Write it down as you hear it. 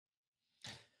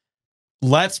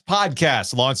Let's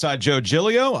podcast alongside Joe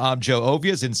Giglio. I'm Joe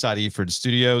Ovias inside Eford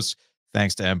Studios.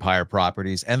 Thanks to Empire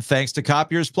Properties and thanks to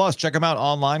Copiers Plus. Check them out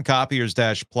online,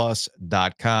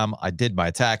 copiers-plus.com. I did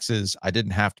my taxes. I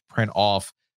didn't have to print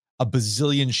off a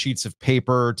bazillion sheets of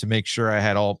paper to make sure I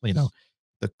had all,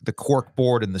 the cork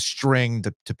board and the string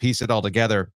to piece it all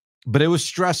together. But it was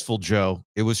stressful, Joe.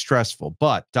 It was stressful.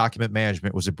 But document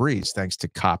management was a breeze thanks to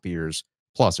Copiers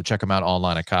Plus. So check them out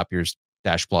online at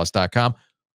copiers-plus.com.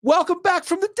 Welcome back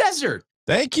from the desert.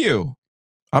 Thank you.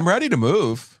 I'm ready to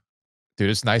move.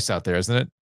 Dude, it's nice out there, isn't it?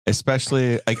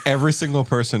 Especially like every single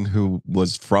person who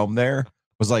was from there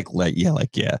was like,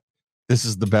 yeah, this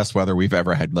is the best weather we've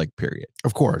ever had, period.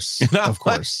 Of course. Of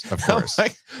course. What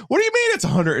do you mean it's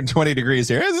 120 degrees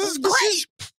here? This is great.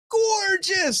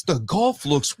 Gorgeous. The golf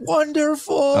looks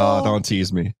wonderful. Oh, don't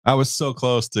tease me. I was so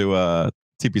close to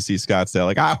TPC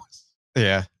Scottsdale.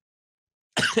 Yeah.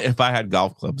 If I had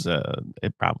golf clubs,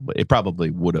 it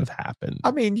probably would have happened.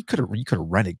 I mean, you could have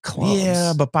rented clubs.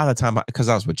 Yeah, but by the time, because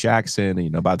I was with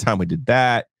Jackson, by the time we did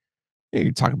that,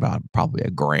 you're talking about probably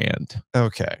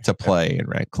 $1,000. To play and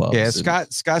rent clubs. Yeah,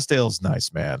 Scottsdale's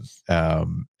nice, man.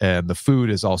 And the food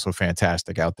is also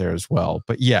fantastic out there as well.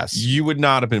 But yes, you would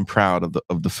not have been proud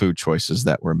of the food choices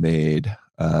that were made.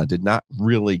 Did not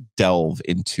really delve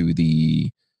into the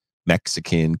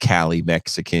Mexican, Cali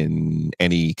Mexican,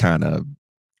 any kind of.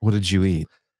 What did you eat?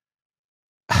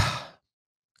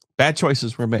 Bad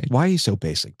choices were made. Why are you so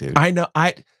basic, dude? I know.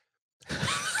 I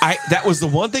that was the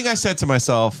one thing I said to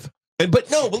myself. But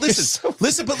listen.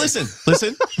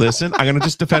 I'm gonna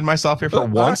just defend myself here for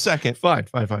 1 second. Fine.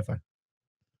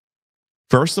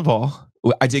 First of all,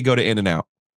 I did go to In-N-Out.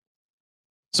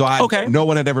 So no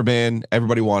one had ever been.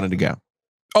 Everybody wanted to go.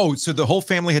 Oh, so the whole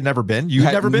family had never been? You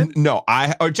had never been? No,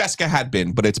 Jessica had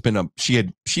been, but it's been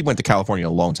she went to California a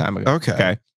long time ago.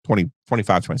 Okay.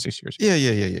 25, 26 years.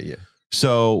 Yeah.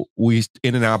 So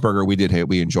In-N-Out Burger, we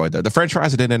enjoyed that. The French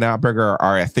fries at In-N-Out Burger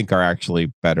are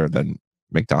actually better than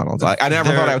McDonald's. I never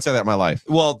thought I would say that in my life.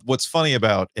 Well, what's funny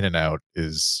about In-N-Out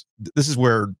is this is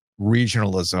where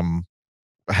regionalism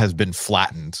has been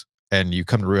flattened, and you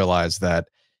come to realize that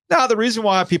now the reason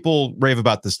why people rave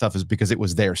about this stuff is because it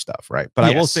was their stuff, right? But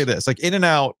yes. I will say this,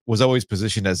 In-N-Out was always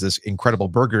positioned as this incredible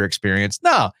burger experience.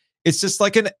 No, it's just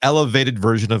like an elevated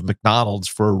version of McDonald's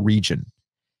for a region.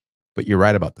 But you're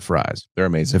right about the fries. They're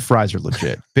amazing. The fries are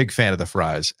legit. Big fan of the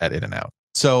fries at In-N-Out.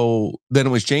 So then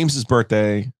it was James's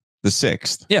birthday, the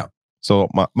 6th. Yeah. So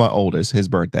my oldest, his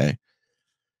birthday.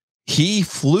 He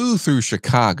flew through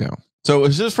Chicago. So it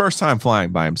was his first time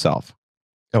flying by himself.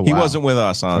 Oh, wow. He wasn't with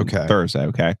us on Thursday,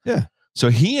 okay? Yeah. So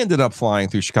he ended up flying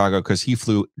through Chicago because he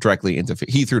flew directly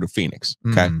he flew to Phoenix,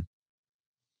 okay? Mm.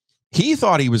 He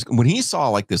thought when he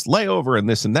saw this layover and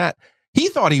this and that, he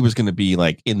thought he was going to be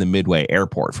in the Midway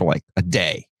airport for a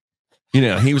day.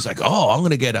 He was like, oh, I'm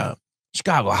going to get a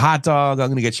Chicago hot dog. I'm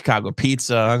going to get Chicago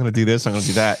pizza. I'm going to do this. I'm going to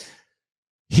do that.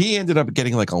 He ended up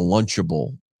getting a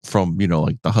Lunchable from,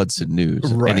 the Hudson News.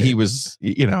 Right. And he was,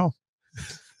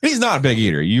 he's not a big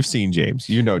eater. You've seen James.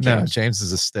 James. No, James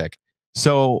is a stick.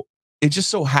 So it just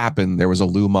so happened there was a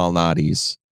Lou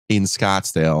Malnati's in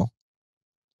Scottsdale,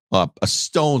 a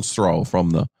stone's throw from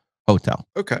the hotel.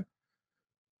 Okay.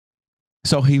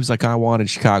 So he was like, I wanted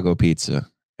Chicago pizza.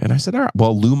 And I said, all right,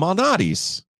 well, Lou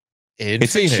Malnati's.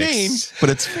 It's Phoenix. A chain, but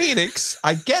it's Phoenix.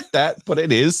 I get that, but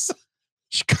it is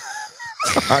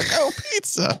Chicago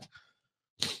pizza.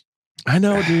 I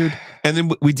know, dude. And then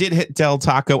we did hit Del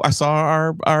Taco. I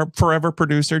saw our forever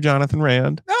producer, Jonathan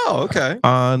Rand. Oh, okay.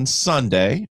 On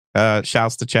Sunday.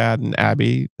 Shouts to Chad and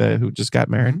Abby, who just got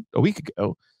married a week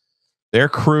ago. Their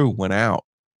crew went out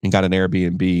and got an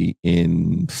Airbnb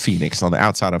in Phoenix, on the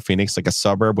outside of Phoenix, a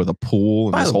suburb with a pool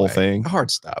and this whole thing.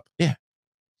 Hard stop. Yeah.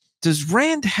 Does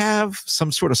Rand have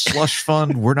some sort of slush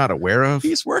fund we're not aware of?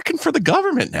 He's working for the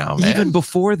government now, man. Even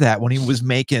before that, when he was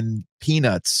making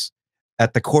peanuts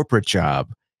at the corporate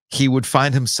job, he would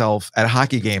find himself at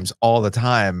hockey games all the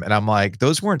time. And I'm like,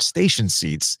 those weren't station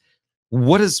seats.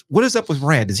 What is up with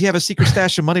Rand? Does he have a secret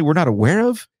stash of money we're not aware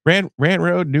of? Rand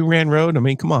Road, new Rand Road. I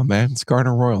mean, come on, man. It's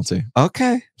Garner royalty.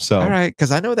 Okay. So, all right. Because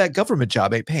I know that government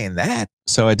job ain't paying that.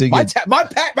 So I did my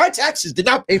taxes did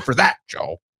not pay for that,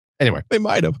 Joe. Anyway. They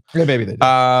might have. Yeah, maybe they did.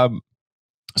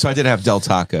 So I did have Del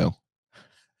Taco.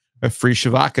 A free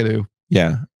shavakadu.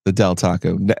 Yeah. The Del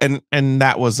Taco. And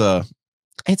that was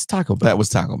it's Taco Bell. That was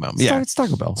Taco Bell. Yeah. It's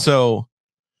Taco Bell. So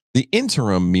the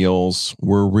interim meals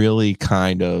were really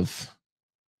kind of,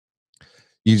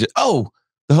 the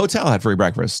hotel had free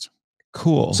breakfast.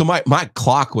 Cool. So my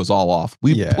clock was all off.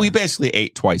 We basically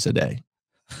ate twice a day.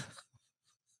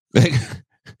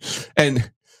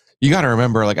 And You got to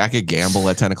remember, like, I could gamble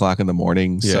at 10 o'clock in the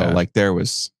morning. Yeah. So, like, there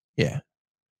was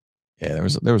there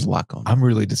was a lot going on. I'm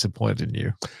really disappointed in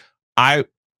you. I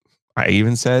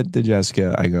even said to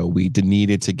Jessica, I go, we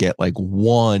needed to get like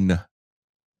one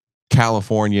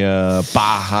California,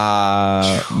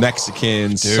 Baja,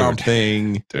 Mexican,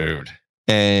 something. Dude.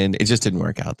 And it just didn't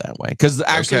work out that way. Because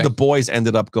actually the boys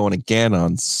ended up going again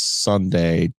on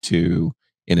Sunday to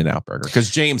In-N-Out Burger. Because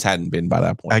James hadn't been by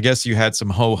that point. I guess you had some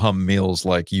ho-hum meals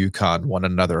like UConn won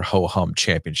another ho-hum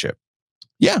championship.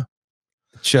 Yeah.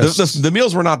 Just the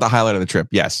meals were not the highlight of the trip.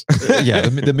 Yes. Yeah.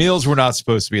 The meals were not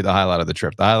supposed to be the highlight of the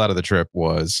trip. The highlight of the trip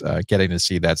was getting to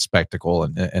see that spectacle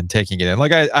and taking it in.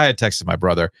 Like I had texted my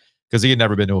brother because he had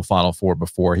never been to a Final Four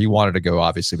before. He wanted to go,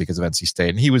 obviously, because of NC State,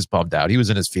 and he was bummed out. He was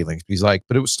in his feelings. He's like,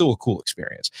 but it was still a cool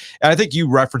experience. And I think you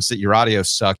referenced that your audio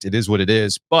sucked. It is what it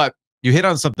is. But you hit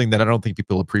on something that I don't think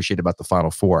people appreciate about the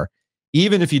Final Four.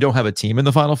 Even if you don't have a team in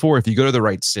the Final Four, if you go to the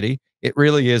right city, it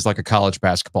really is like a college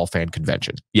basketball fan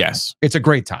convention. Yes. It's a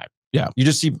great time. Yeah.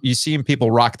 You see people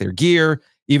rock their gear,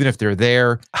 even if they're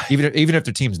there, even if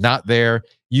their team's not there.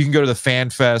 You can go to the Fan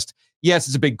Fest. Yes,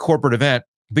 it's a big corporate event,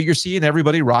 but you're seeing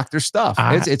everybody rock their stuff.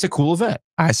 It's a cool event.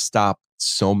 I stopped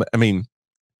I mean,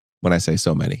 when I say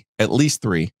so many, at least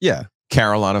 3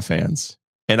 Carolina fans.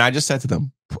 And I just said to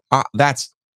them,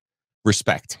 that's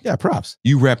respect. Yeah, props.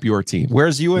 You rep your team.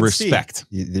 Where's UNC? Respect.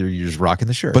 You're just rocking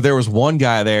the shirt. But there was one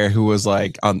guy there who was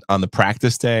like on the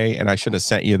practice day, and I should have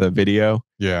sent you the video.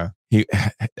 Yeah. He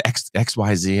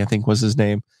XYZ, I think was his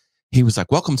name. He was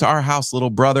like, "Welcome to our house,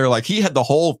 little brother." Like he had the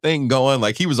whole thing going.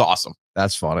 Like he was awesome.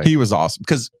 That's funny. He was awesome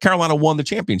because Carolina won the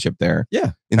championship there.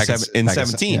 Yeah. In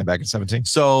 17. Yeah, back in 17.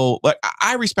 So like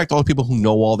I respect all the people who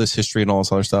know all this history and all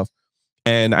this other stuff.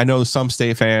 And I know some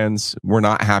State fans were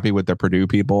not happy with the Purdue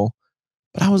people.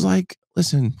 But I was like,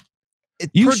 listen,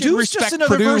 you should respect just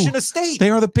another Purdue. version of State. They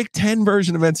are the Big Ten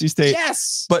version of NC State.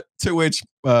 Yes. But to which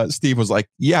Steve was like,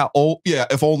 yeah,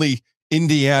 if only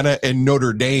Indiana and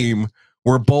Notre Dame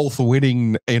were both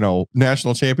winning,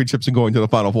 national championships and going to the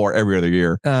Final Four every other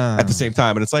year at the same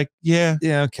time. And it's like,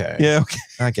 okay.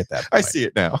 I get that point. I see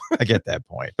it now. I get that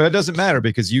point. But it doesn't matter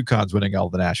because UConn's winning all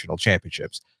the national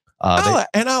championships.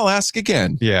 I'll ask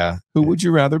again. Yeah. Who would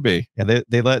you rather be? Yeah,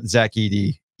 they let Zach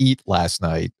Edey eat last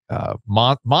night.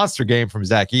 Monster game from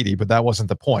Zach Edey, but that wasn't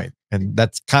the point. And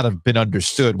that's kind of been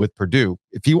understood with Purdue.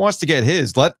 If he wants to get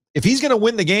if he's going to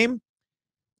win the game,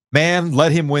 man,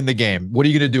 let him win the game. What are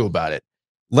you going to do about it?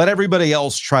 Let everybody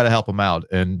else try to help him out.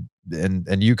 And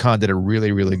UConn did a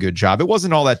really, really good job. It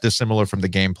wasn't all that dissimilar from the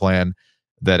game plan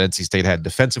that NC State had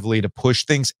defensively to push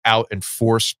things out and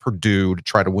force Purdue to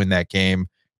try to win that game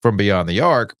from beyond the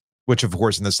arc, which of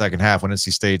course in the second half when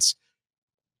NC State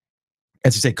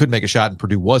couldn't make a shot and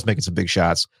Purdue was making some big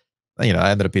shots,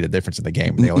 ended up being the difference in the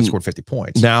game. They only scored 50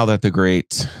 points. Now that the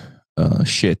great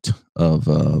shit of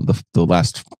the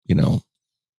last,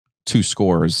 2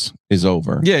 scores is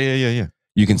over. Yeah.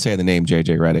 You can say the name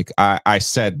JJ Redick. I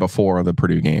said before the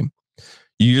Purdue game,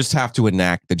 you just have to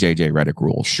enact the JJ Redick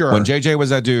rule. Sure. When JJ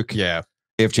was at Duke,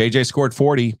 if JJ scored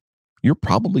 40, you're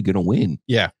probably going to win.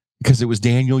 Yeah. Because it was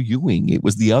Daniel Ewing. It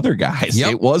was the other guys.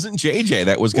 Yep. It wasn't JJ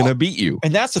that was going to beat you.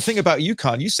 And that's the thing about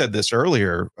UConn. You said this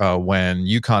earlier when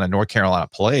UConn and North Carolina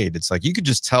played. It's like you could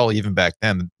just tell even back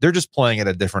then, they're just playing at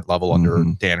a different level under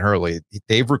Dan Hurley.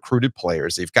 They've recruited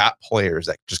players. They've got players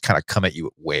that just kind of come at you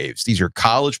at waves. These are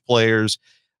college players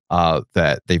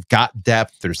that they've got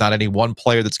depth. There's not any one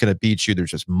player that's going to beat you. There's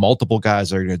just multiple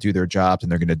guys that are going to do their jobs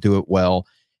and they're going to do it well.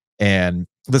 And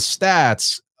the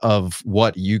stats of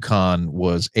what UConn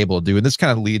was able to do. And this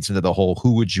kind of leads into the whole,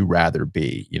 who would you rather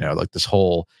be? Like this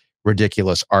whole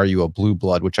ridiculous, are you a blue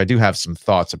blood? Which I do have some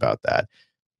thoughts about that.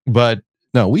 But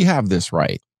no, we have this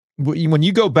right. When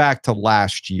you go back to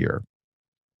last year,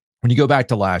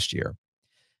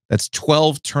 that's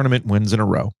 12 tournament wins in a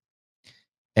row.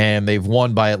 And they've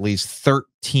won by at least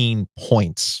 13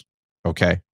 points,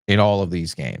 okay, in all of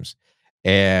these games.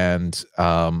 And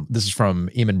this is from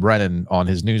Eamon Brennan on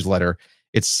his newsletter.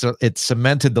 It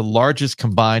cemented the largest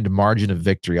combined margin of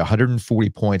victory, 140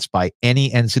 points by any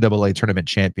NCAA tournament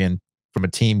champion from a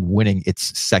team winning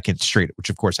its second straight, which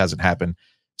of course hasn't happened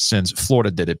since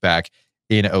Florida did it back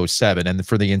in 2007. And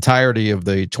for the entirety of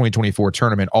the 2024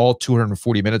 tournament, all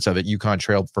 240 minutes of it, UConn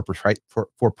trailed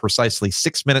for precisely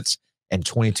 6 minutes and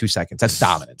 22 seconds. That's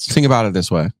dominance. Think about it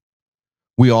this way.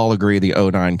 We all agree the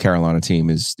 2009 Carolina team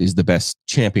is the best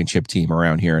championship team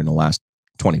around here in the last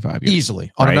 25 years.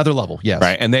 Easily. On another level, yes.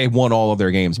 Right. And they won all of their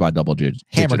games by double digits.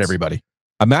 Hammered everybody.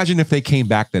 Imagine if they came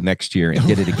back the next year and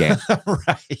did it again.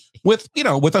 Right.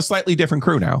 With a slightly different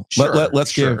crew now. Sure,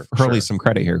 Let's give Hurley some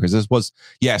credit here, because this was,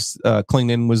 yes,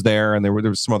 Klingman was there, and there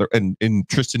was some other, and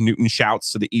Tristan Newton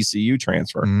shouts to the ECU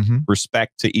transfer.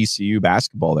 Respect to ECU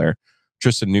basketball there.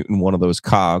 Tristan Newton, one of those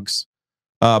cogs.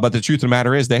 But the truth of the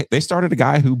matter is they started a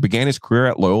guy who began his career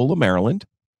at Loyola, Maryland,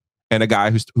 and a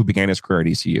guy who began his career at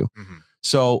ECU.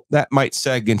 So that might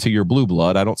seg into your blue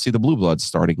blood. I don't see the blue blood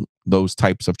starting those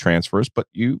types of transfers, but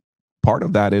part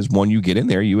of that is when you get in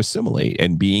there, you assimilate,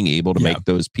 and being able to make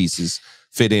those pieces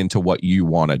fit into what you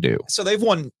want to do. So they've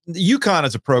won. UConn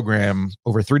as a program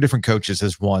over 3 different coaches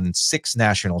has won 6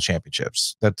 national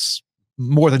championships. That's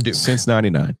more than Duke since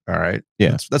 '99. All right,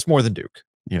 yeah, that's more than Duke.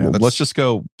 You know, let's just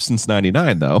go since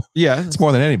 '99 though. Yeah, it's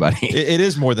more than anybody. It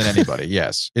is more than anybody.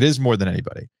 Yes, it is more than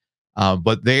anybody.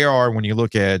 But they are, when you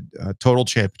look at total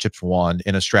championships won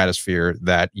in a stratosphere,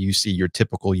 that you see your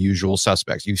typical usual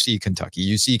suspects. You see Kentucky,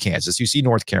 you see Kansas, you see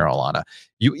North Carolina,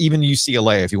 even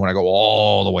UCLA, if you want to go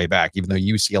all the way back, even though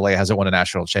UCLA hasn't won a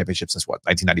national championship since what,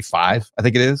 1995, I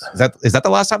think it is. Is that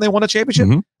the last time they won a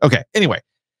championship? Okay. Anyway,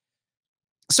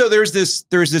 so there's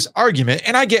this argument,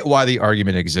 and I get why the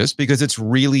argument exists, because it's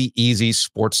really easy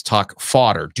sports talk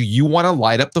fodder. Do you want to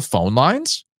light up the phone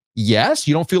lines? Yes.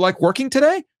 You don't feel like working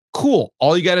today? Cool.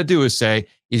 All you got to do is say,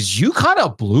 is UConn a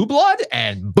blue blood?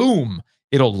 And boom,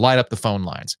 it'll light up the phone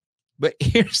lines. But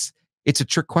it's a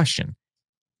trick question.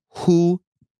 Who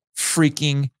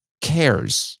freaking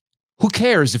cares? Who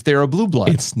cares if they're a blue blood?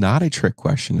 It's not a trick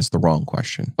question. It's the wrong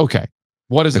question. Okay.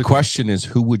 What is the question? Is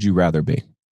who would you rather be?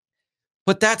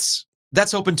 But that's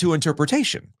open to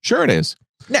interpretation. Sure it is.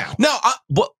 Now,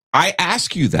 I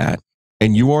ask you that,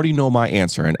 and you already know my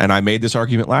answer. And I made this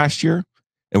argument last year.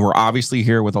 And we're obviously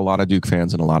here with a lot of Duke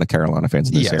fans and a lot of Carolina fans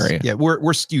in this area. Yeah,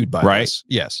 we're skewed by this.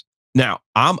 Yes. Now,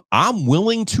 I'm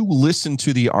willing to listen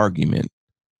to the argument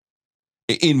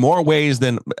in more ways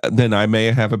than I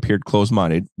may have appeared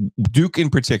closed-minded. Duke in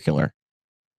particular.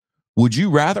 Would you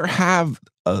rather have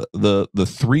the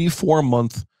 3-4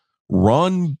 month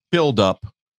run build-up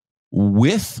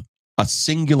with a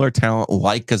singular talent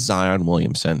like a Zion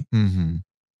Williamson?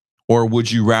 Or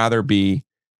would you rather be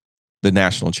the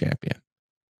national champion?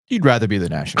 You'd rather be the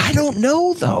national. I don't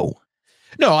know, though.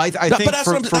 No, I think but that's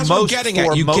what I'm getting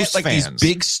at. You get like these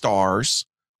big stars,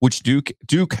 which Duke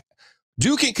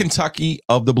and Kentucky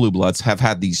of the Blue Bloods have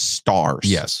had these stars.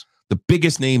 Yes. The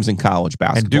biggest names in college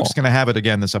basketball. And Duke's going to have it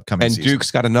again this upcoming season. And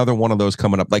Duke's got another one of those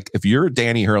coming up. Like, if you're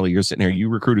Danny Hurley, you're sitting here, you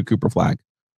recruited Cooper Flagg.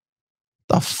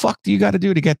 The fuck do you got to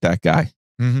do to get that guy?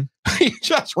 He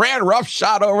just ran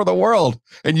roughshod over the world,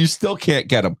 and you still can't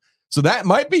get him. So that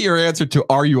might be your answer to,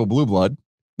 are you a blue blood?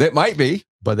 That might be.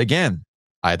 But again,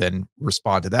 I then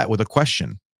respond to that with a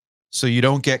question. So you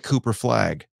don't get Cooper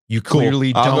Flagg. You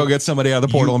clearly don't. I'll go get somebody out of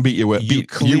the portal and beat you with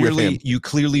him. You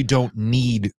clearly don't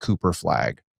need Cooper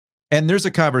Flagg. And there's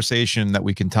a conversation that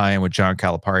we can tie in with John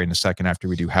Calipari in a second after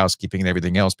we do housekeeping and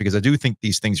everything else, because I do think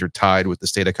these things are tied with the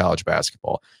state of college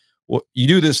basketball. Well, you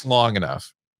do this long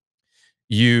enough,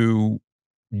 you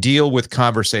deal with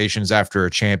conversations after a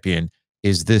champion.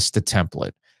 Is this the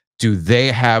template? Do they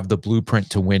have the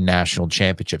blueprint to win national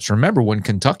championships? Remember when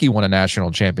Kentucky won a national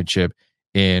championship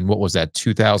in, what was that,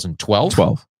 2012?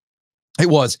 12. It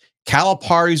was,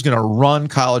 Calipari's going to run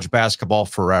college basketball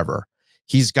forever.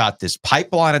 He's got this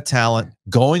pipeline of talent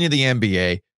going to the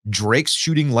NBA. Drake's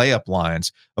shooting layup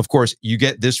lines. Of course, you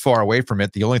get this far away from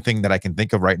it. The only thing that I can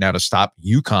think of right now to stop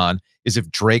UConn is if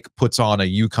Drake puts on a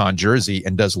UConn jersey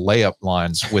and does layup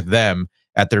lines with them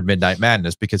at their Midnight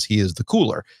Madness, because he is the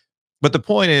cooler. But the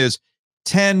point is,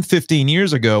 10, 15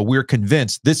 years ago, we're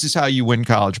convinced this is how you win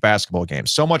college basketball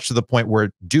games. So much to the point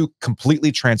where Duke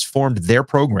completely transformed their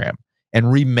program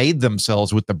and remade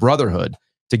themselves with the brotherhood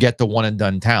to get the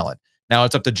one-and-done talent. Now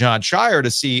it's up to John Shire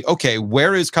to see, okay,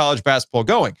 where is college basketball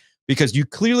going? Because you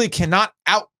clearly cannot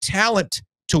out-talent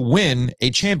to win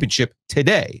a championship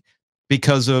today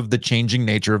because of the changing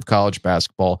nature of college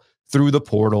basketball through the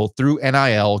portal, through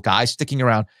NIL, guys sticking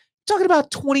around. Talking about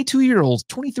 22-year-olds,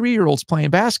 23-year-olds playing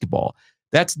basketball.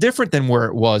 That's different than where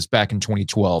it was back in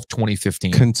 2012,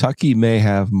 2015. Kentucky may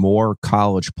have more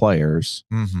college players.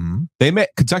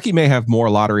 Kentucky may have more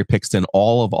lottery picks than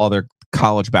all of other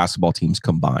college basketball teams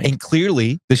combined. And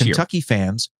clearly, Kentucky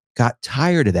fans got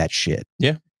tired of that shit.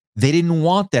 Yeah. They didn't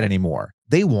want that anymore.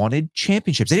 They wanted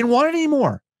championships. They didn't want it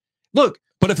anymore. Look,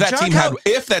 but if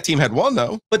that team had won,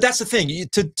 though. But that's the thing.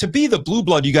 To be the blue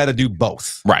blood, you got to do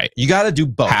both. Right. You got to do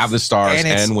both. Have the stars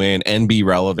and win and be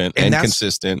relevant and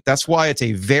consistent. That's why it's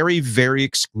a very, very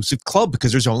exclusive club,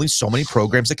 because there's only so many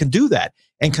programs that can do that.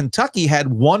 And Kentucky had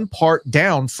one part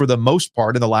down for the most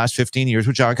part in the last 15 years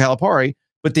with John Calipari.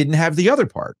 but didn't have the other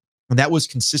part. And that was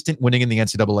consistent winning in the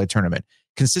NCAA tournament,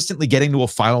 consistently getting to a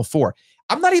Final Four.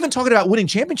 I'm not even talking about winning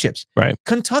championships. Right.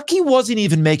 Kentucky wasn't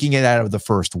even making it out of the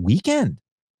first weekend.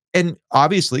 And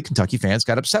obviously, Kentucky fans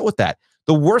got upset with that.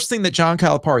 The worst thing that John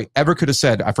Calipari ever could have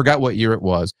said, I forgot what year it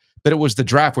was, but it was the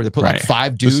draft where they put like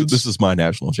 5 dudes. This is my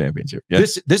national championship. Yeah.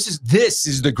 This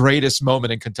is the greatest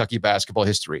moment in Kentucky basketball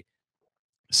history.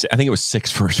 I think it was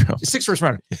 6 first round. 6 first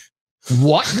round.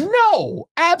 What? No,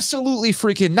 absolutely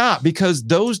freaking not, because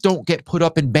those don't get put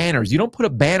up in banners. You don't put a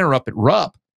banner up at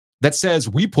Rupp that says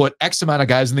we put X amount of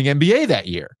guys in the NBA that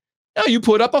year. No, you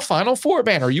put up a Final Four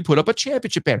banner. You put up a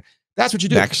championship banner. That's what you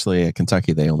do. Actually, at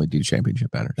Kentucky, they only do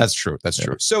championship banners. That's true. That's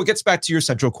true. So it gets back to your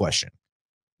central question.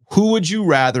 Who would you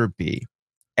rather be?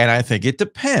 And I think it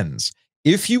depends.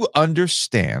 If you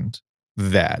understand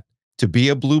that to be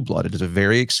a blue blood, it is a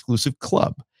very exclusive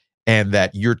club, and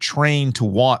that you're trained to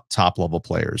want top-level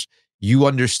players, you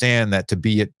understand that to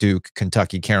be at Duke,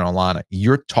 Kentucky, Carolina,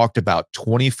 you're talked about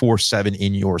 24/7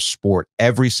 in your sport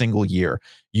every single year.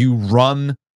 You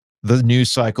run the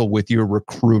news cycle with your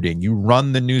recruiting. You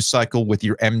run the news cycle with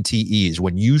your MTEs.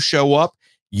 When you show up,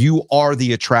 you are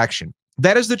the attraction.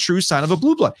 That is the true sign of a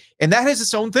blue blood. And that has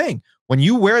its own thing. When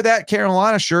you wear that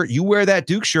Carolina shirt, you wear that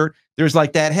Duke shirt, there's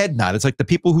like that head nod. It's like the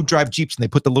people who drive Jeeps and they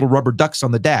put the little rubber ducks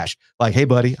on the dash. Like, hey,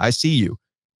 buddy, I see you.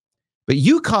 But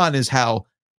UConn is how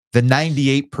the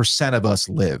 98% of us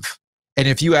live. And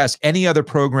if you ask any other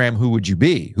program, who would you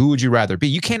be? Who would you rather be?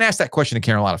 You can't ask that question to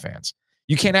Carolina fans.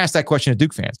 You can't ask that question to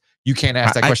Duke fans. You can't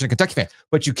ask that question to Kentucky fans.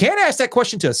 But you can ask that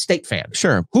question to a state fan.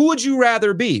 Sure. Who would you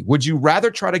rather be? Would you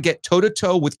rather try to get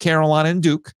toe-to-toe with Carolina and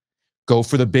Duke, go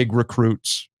for the big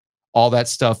recruits, all that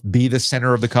stuff, be the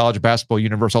center of the college basketball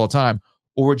universe all the time?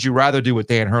 Or would you rather do what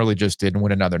Dan Hurley just did and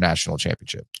win another national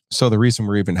championship? So the reason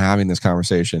we're even having this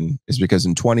conversation is because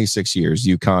in 26 years,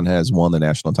 UConn has won the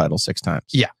national title 6 times.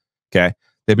 Yeah. Okay.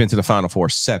 They've been to the Final Four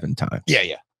 7 times. Yeah,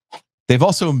 yeah. They've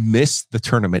also missed the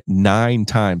tournament 9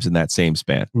 times in that same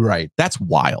span. Right. That's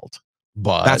wild.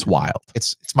 But that's wild.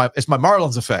 It's my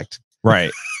Marlins effect.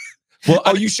 Right.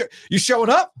 Well, you showing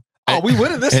up? Oh, we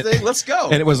winning this thing. Let's go.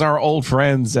 And it was our old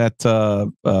friends at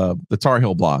the Tar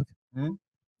Heel blog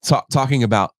talking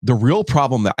about the real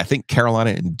problem that I think Carolina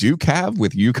and Duke have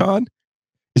with UConn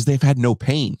is they've had no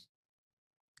pain.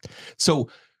 So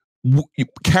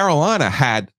Carolina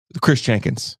had Chris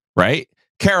Jenkins, right?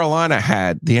 Carolina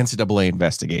had the NCAA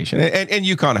investigation, and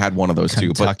UConn had one of those too.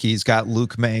 Kentucky's got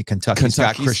Luke May. Kentucky's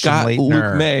got Christian Laettner.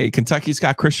 Luke May. Kentucky's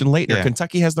got Christian Laettner. Yeah.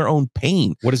 Kentucky has their own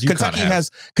pain. What does UConn have?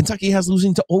 Kentucky has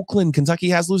losing to Oakland. Kentucky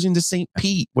has losing to St.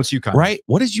 Pete. What's UConn? Right?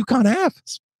 What does UConn have?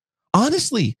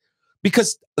 Honestly,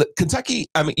 because Kentucky,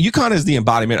 I mean, UConn is the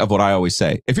embodiment of what I always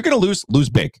say. If you're going to lose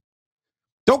big.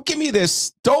 Don't give me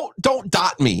this. Don't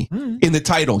dot me in the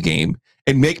title game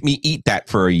and make me eat that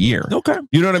for a year. Okay.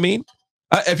 You know what I mean?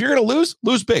 If you're going to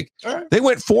lose big. Right. They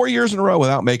went 4 years in a row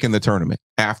without making the tournament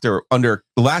under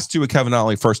the last 2 with Kevin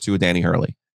Ollie, first 2 with Danny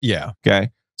Hurley. Yeah. Okay.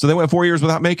 So they went 4 years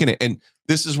without making it. And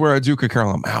this is where a Duke or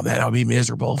Carolina, oh man, I'll be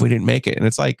miserable if we didn't make it. And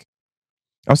it's like,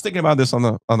 I was thinking about this on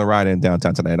the ride in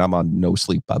downtown tonight. I'm on no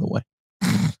sleep, by the way.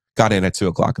 Got in at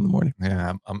 2:00 in the morning.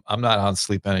 Yeah. I'm not on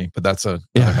sleep any, but that's another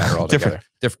matter altogether.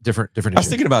 Different. I was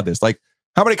thinking about this. Like,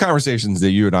 how many conversations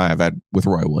that you and I have had with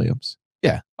Roy Williams?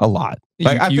 Yeah. A lot.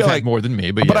 Like, I feel like more than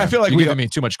me, but I feel like you're giving me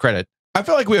too much credit. I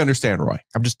feel like we understand Roy.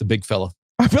 I'm just the big fella.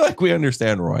 I feel like we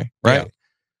understand Roy, right?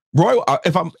 Yeah. Roy,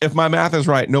 if my math is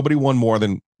right, nobody won more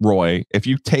than Roy. If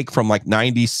you take from like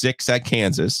 96 at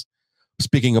Kansas,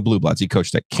 speaking of Blue Bloods, he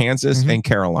coached at Kansas and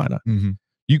Carolina.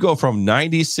 You go from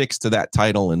 96 to that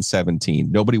title in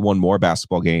 17. Nobody won more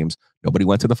basketball games. Nobody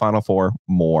went to the Final Four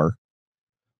more.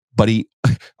 But I'm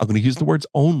going to use the words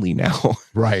only now.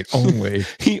 Right. Only.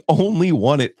 He only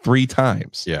won it 3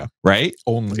 times. Yeah. Right?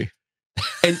 Only.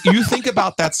 And you think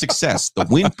about that success, the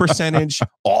win percentage,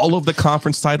 all of the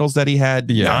conference titles that he had,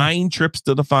 9 trips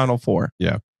to the Final Four.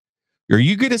 Yeah. Are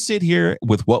you going to sit here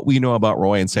with what we know about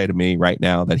Roy and say to me right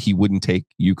now that he wouldn't take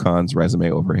UConn's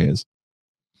resume over his?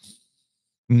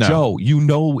 No. Joe, you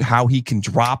know how he can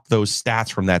drop those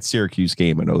stats from that Syracuse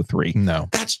game in 03. No.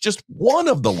 That's just one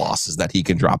of the losses that he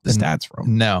can drop the stats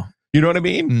from. No. You know what I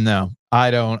mean? No. I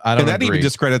don't and that even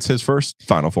discredits his first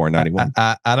Final Four in 91.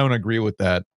 I don't agree with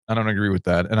that. I don't agree with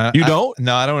that. And you don't?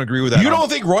 No, I don't agree with that. You don't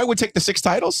think Roy would take the 6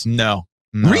 titles? No.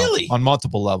 Really? On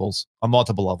multiple levels.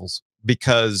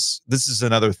 Because this is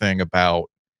another thing about...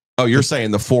 Oh, you're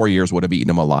saying the 4 years would have eaten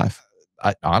him alive.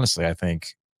 Honestly, I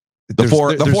think... The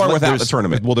four without the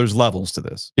tournament. Well, there's levels to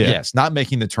this. Yeah. Yes, not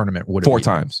making the tournament would 4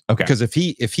 times. Okay. Because if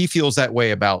he feels that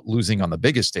way about losing on the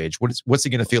biggest stage, what's he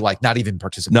going to feel like not even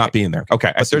participating? Not being there.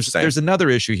 Okay. But there's another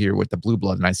issue here with the blue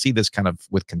blood, and I see this kind of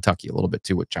with Kentucky a little bit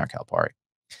too with John Calipari.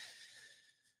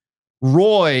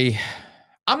 Roy,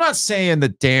 I'm not saying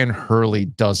that Dan Hurley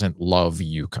doesn't love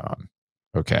UConn.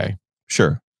 Okay.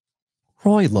 Sure.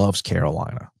 Roy loves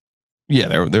Carolina.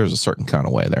 Yeah, there's a certain kind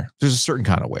of way there. There's a certain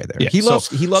kind of way there. Yeah. He loves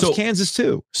Kansas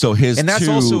too. So his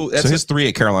 3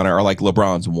 at Carolina are like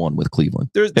LeBron's 1 with Cleveland.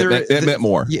 It meant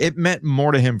more. It meant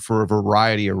more to him for a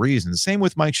variety of reasons. Same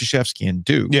with Mike Krzyzewski and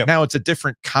Duke. Yeah. Now it's a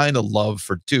different kind of love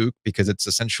for Duke because it's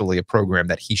essentially a program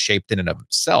that he shaped in and of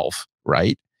himself,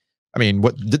 right? I mean,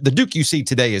 what the Duke you see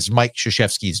today is Mike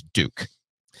Krzyzewski's Duke.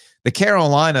 The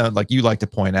Carolina, like you like to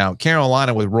point out,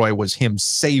 Carolina with Roy was him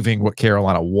saving what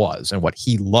Carolina was and what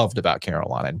he loved about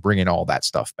Carolina and bringing all that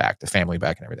stuff back, the family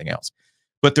back and everything else.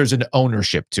 But there's an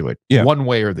ownership to it, one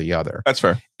way or the other. That's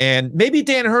fair. And maybe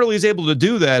Dan Hurley is able to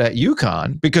do that at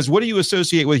UConn because what do you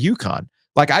associate with UConn?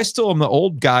 Like I still am the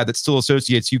old guy that still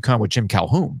associates UConn with Jim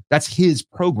Calhoun. That's his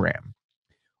program.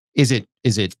 Is it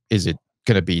going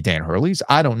to be Dan Hurley's?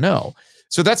 I don't know.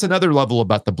 So that's another level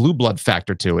about the blue blood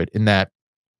factor to it in that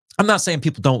I'm not saying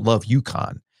people don't love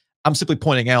UConn. I'm simply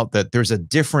pointing out that there's a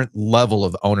different level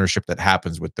of ownership that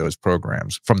happens with those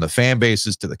programs, from the fan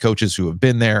bases to the coaches who have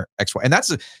been there, X, Y. And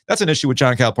that's an issue with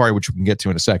John Calipari, which we can get to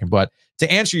in a second. But to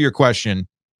answer your question,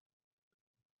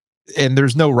 and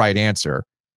there's no right answer,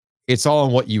 it's all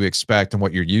in what you expect and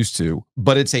what you're used to,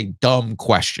 but it's a dumb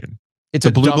question. It's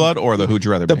the blue blood or the who'd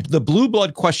you rather be? The blue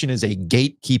blood question is a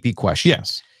gatekeeping question.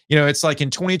 Yes. You know, it's like in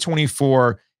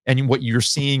 2024 and what you're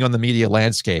seeing on the media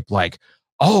landscape, like,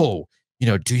 oh, you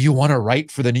know, do you want to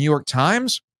write for the New York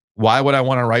Times? Why would I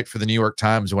want to write for the New York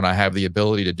Times when I have the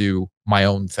ability to do my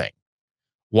own thing?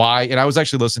 Why? And I was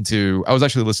actually listening to a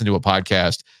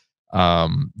podcast,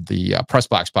 the Press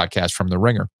Box podcast from The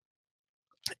Ringer,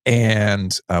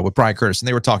 and with Brian Curtis, and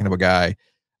they were talking to a guy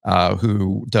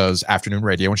who does afternoon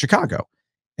radio in Chicago.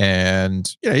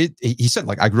 And you know, he said,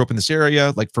 like, I grew up in this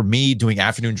area. Like, for me, doing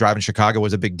afternoon drive in Chicago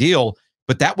was a big deal,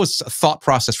 but that was a thought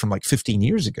process from like 15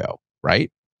 years ago,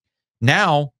 right?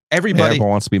 Now, everybody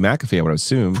wants to be McAfee, I would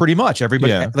assume. Pretty much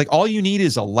everybody. Yeah. Like, all you need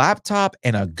is a laptop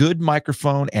and a good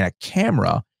microphone and a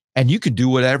camera, and you can do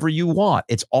whatever you want.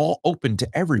 It's all open to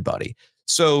everybody.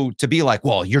 So to be like,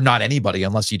 well, you're not anybody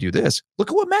unless you do this.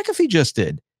 Look at what McAfee just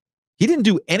did. He didn't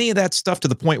do any of that stuff to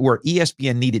the point where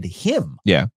ESPN needed him.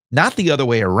 Yeah. Not the other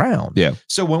way around. Yeah.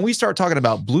 So when we start talking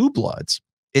about blue bloods,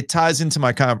 it ties into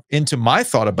my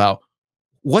thought about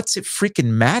what's it freaking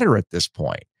matter at this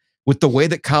point with the way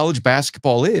that college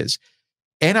basketball is.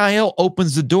 NIL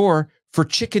opens the door for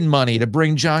chicken money to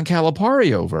bring John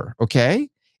Calipari over. Okay.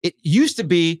 It used to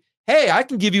be, hey, I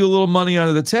can give you a little money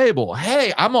under the table.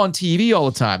 Hey, I'm on TV all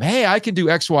the time. Hey, I can do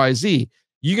X, Y, Z.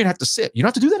 You're going to have to sit. You don't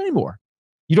have to do that anymore.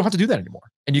 You don't have to do that anymore.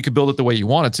 And you can build it the way you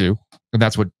want it to. And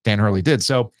that's what Dan Hurley did.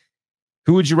 So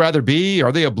who would you rather be?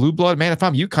 Are they a blue blood? Man, if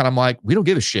I'm UConn, I'm like, we don't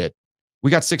give a shit.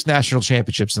 We got 6 national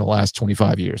championships in the last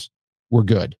 25 years. We're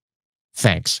good.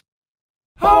 Thanks.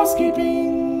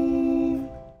 Housekeeping.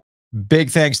 Big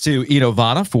thanks to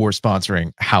Inovana for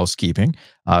sponsoring Housekeeping.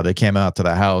 They came out to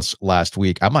the house last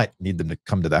week. I might need them to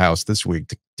come to the house this week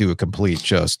to do a complete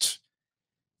just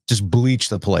bleach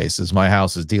the place, as my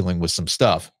house is dealing with some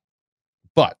stuff.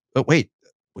 But wait.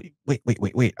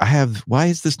 Why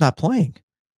is this not playing?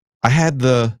 I had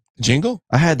the jingle.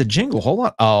 Hold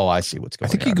on. Oh, I see what's going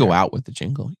on. I think you go out with the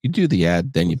jingle. You do the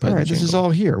ad, then you put the jingle. This is all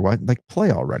here. Why, like,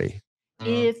 play already?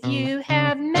 If you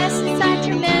have mess inside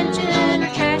your mansion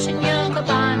or trash in your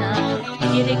cabana,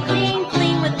 get it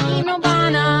clean with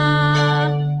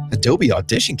Inovana. Adobe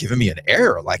Audition giving me an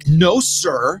error. Like, no,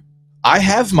 sir. I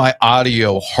have my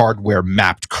audio hardware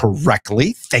mapped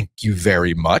correctly. Thank you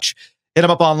very much. Hit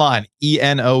them up online,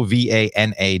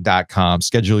 ENOVANA.com.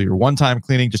 Schedule your one-time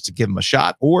cleaning just to give them a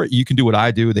shot, or you can do what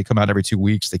I do. They come out every 2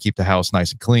 weeks. They keep the house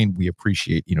nice and clean. We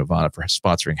appreciate Inovana for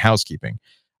sponsoring Housekeeping.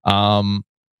 Are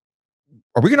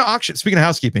we going to auction? Speaking of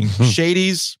Housekeeping,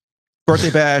 Shady's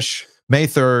birthday bash, May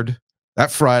 3rd,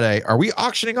 that Friday. Are we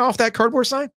auctioning off that cardboard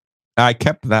sign? I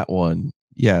kept that one.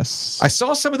 Yes. I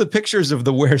saw some of the pictures of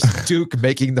the Where's Duke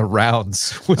making the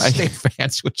rounds with state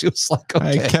fans, which was like,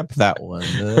 okay. I kept that one.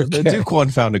 The Duke one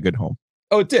found a good home.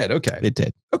 Oh, it did? Okay. It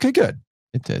did. Okay, good.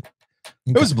 It did.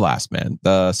 It was a blast, man.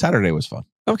 The Saturday was fun.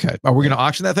 Okay. Are we going to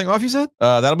auction that thing off, you said?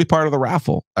 That'll be part of the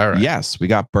raffle. All right. Yes. We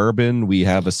got bourbon. We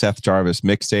have a Seth Jarvis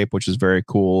mixtape, which is very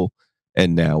cool.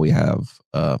 And now we have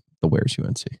the Where's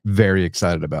UNC. Very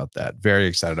excited about that. Very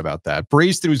excited about that.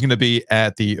 Breeze Through is going to be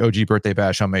at the OG Birthday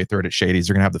Bash on May 3rd at Shady's.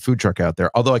 They're going to have the food truck out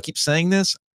there. Although I keep saying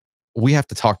this, we have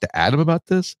to talk to Adam about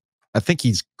this. I think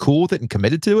he's cool with it and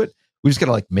committed to it. We just got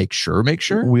to like make sure.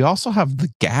 We also have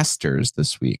the Gasters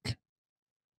this week.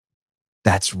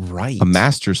 That's right. A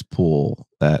Masters pool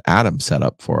that Adam set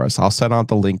up for us. I'll send out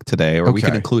the link today, or we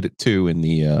can include it too in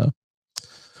the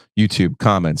YouTube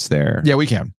comments there. Yeah, we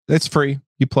can. It's free.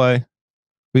 You play.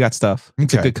 We got stuff.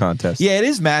 It's a good contest. Yeah, it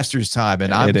is Masters time,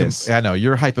 and I know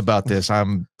you're hype about this.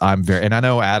 I'm very, and I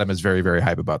know Adam is very, very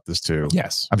hype about this too.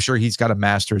 Yes, I'm sure he's got a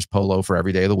Masters polo for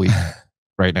every day of the week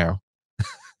right now.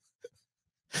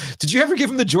 Did you ever give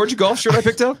him the Georgia golf shirt I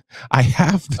picked up? I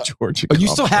have the Georgia. Oh, you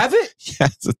still have it?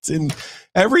 Yes, it's in.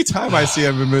 Every time I see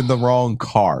him, I'm in the wrong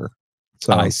car.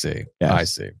 So I see.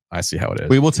 Yes. I see how it is.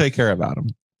 We will take care of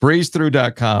Adam.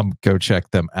 Breezethrough.com. Go check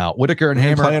them out. Whitaker and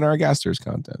Hammer playing our Gasters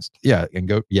contest. Yeah, and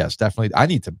go. Yes, definitely. I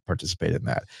need to participate in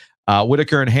that.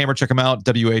 Whitaker and Hammer, check them out.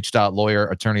 WH.lawyer,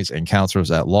 attorneys and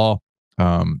counselors at law.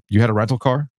 You had a rental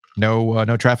car? No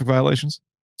traffic violations?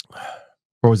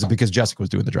 Or was it because Jessica was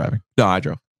doing the driving? No, I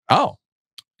drove. Oh,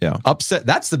 yeah. Upset.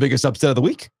 That's the biggest upset of the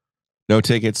week. No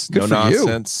tickets. Good no for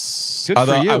nonsense. You. Good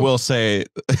Although for you. I will say,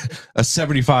 a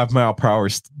 75-mile-per-hour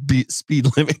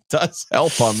speed limit does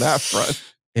help on that front.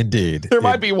 Indeed. There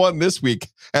might be one this week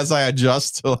as I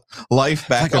adjust to life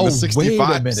back in the 65. Wait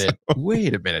a minute.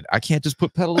 Wait a minute. I can't just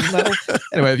put pedal to the metal.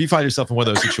 Anyway, if you find yourself in one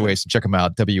of those situations, check them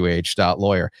out,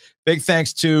 wh.lawyer. Big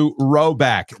thanks to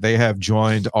Roback. They have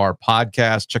joined our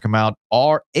podcast. Check them out,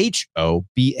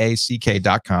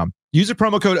 RHOBACK.com. Use the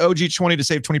promo code OG20 to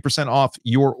save 20% off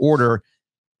your order.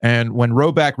 And when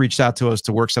Roback reached out to us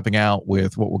to work something out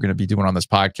with what we're going to be doing on this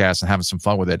podcast and having some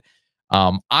fun with it,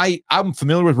 I'm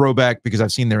familiar with Roback because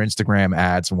I've seen their Instagram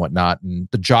ads and whatnot, and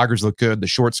the joggers look good, the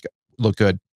shorts look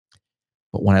good.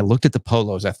 But when I looked at the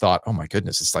polos, I thought, oh my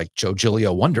goodness, it's like Joe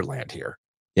Giglio Wonderland here.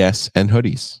 Yes, and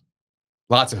hoodies.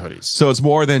 Lots of hoodies. So it's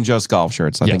more than just golf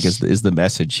shirts, I think is the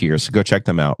message here. So go check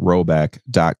them out,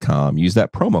 roback.com. Use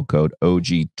that promo code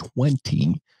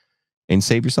OG20 and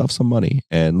save yourself some money.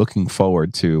 And looking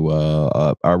forward to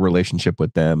our relationship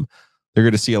with them. They're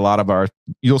going to see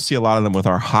you'll see a lot of them with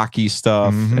our hockey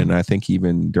stuff. Mm-hmm. And I think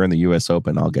even during the US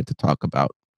Open, I'll get to talk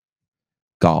about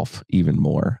golf even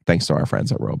more. Thanks to our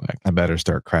friends at Roback. I better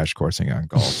start crash coursing on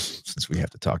golf since we have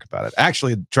to talk about it.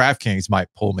 Actually, DraftKings might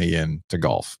pull me into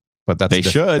golf, but that's a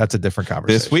different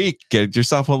conversation. This week, get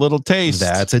yourself a little taste.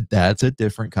 That's a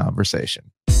different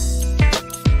conversation.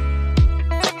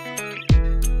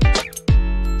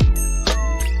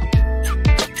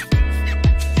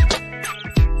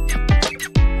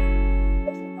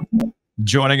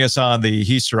 Joining us on the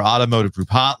Heister Automotive Group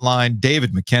hotline,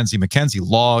 David McKenzie, McKenzie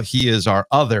Law. He is our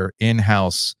other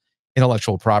in-house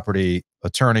intellectual property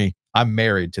attorney. I'm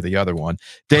married to the other one.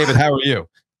 David, how are you?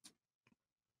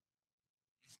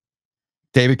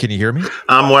 David, can you hear me?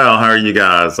 I'm well. How are you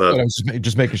guys?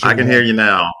 Just making sure. I can hear you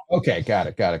now. Okay, got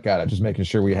it. Just making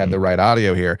sure we had the right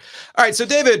audio here. All right, so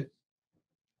David,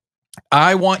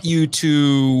 I want you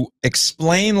to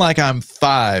explain like I'm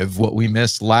 5 what we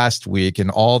missed last week and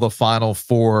all the Final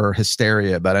Four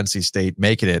hysteria about NC State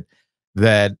making it,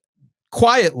 that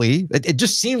quietly, it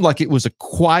just seemed like it was a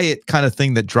quiet kind of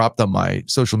thing that dropped on my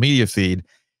social media feed.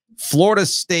 Florida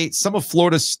State, some of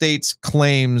Florida State's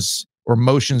claims or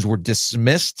motions were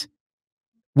dismissed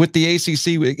with the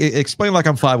ACC. Explain like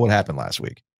I'm 5 what happened last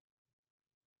week.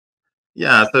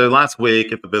 Yeah, so last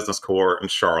week at the business court in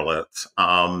Charlotte,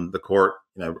 the court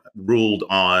ruled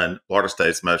on Florida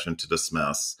State's motion to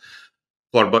dismiss.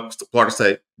 Florida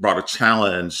State brought a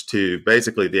challenge to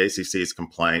basically the ACC's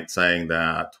complaint, saying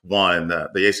that, one,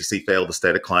 that the ACC failed to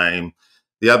state a claim.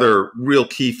 The other real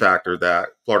key factor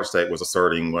that Florida State was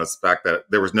asserting was the fact that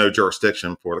there was no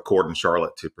jurisdiction for the court in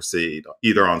Charlotte to proceed,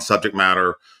 either on subject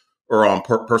matter or on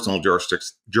personal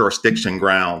jurisdiction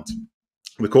grounds.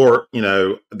 The court,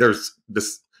 there's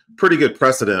this pretty good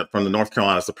precedent from the North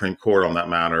Carolina Supreme Court on that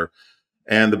matter.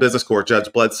 And the business court,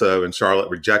 Judge Bledsoe in Charlotte,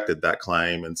 rejected that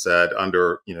claim and said,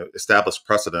 under established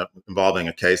precedent involving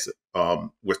a case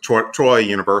with Troy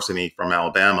University from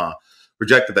Alabama,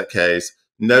 rejected that case,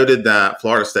 noted that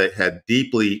Florida State had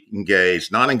deeply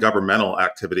engaged, not in governmental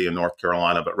activity in North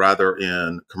Carolina, but rather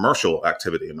in commercial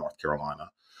activity in North Carolina,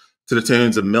 to the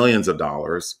tunes of millions of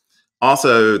dollars.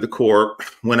 Also, the court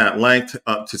went at length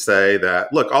to say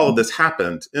that, look, all of this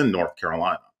happened in North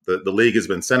Carolina. The league has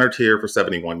been centered here for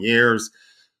 71 years.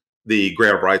 The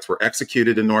grant of rights were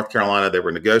executed in North Carolina. They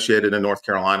were negotiated in North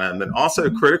Carolina. And then also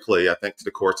critically, I think, to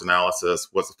the court's analysis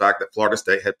was the fact that Florida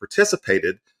State had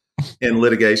participated in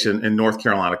litigation in North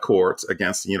Carolina courts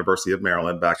against the University of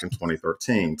Maryland back in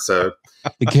 2013. So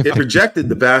it rejected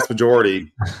the vast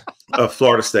majority of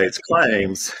Florida State's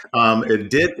claims. It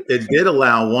did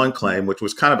allow one claim, which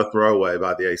was kind of a throwaway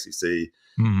by the ACC,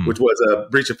 which was a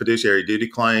breach of fiduciary duty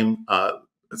claim.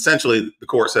 Essentially, the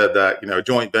court said that a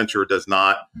joint venture does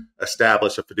not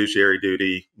establish a fiduciary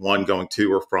duty, one going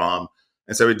to or from.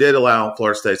 And so it did allow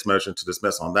Florida State's motion to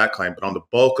dismiss on that claim. But on the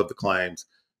bulk of the claims,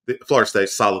 Florida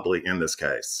State's solidly in this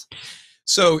case.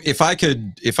 So if I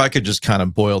could just kind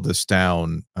of boil this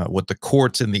down, what the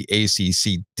courts in the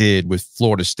ACC did with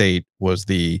Florida State was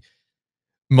the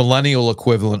millennial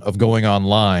equivalent of going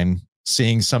online,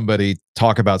 seeing somebody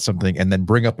talk about something, and then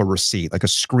bring up a receipt, like a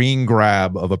screen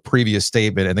grab of a previous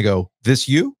statement, and they go, "This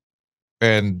you?"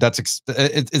 And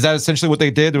is that essentially what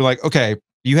they did? They're like, "Okay,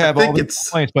 you have all these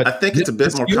complaints, but I think it's a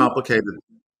bit more complicated."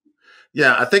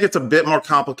 Yeah, I think it's a bit more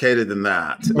complicated than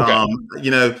that.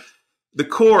 Okay. The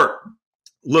court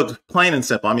looked plain and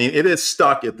simple. I mean, it is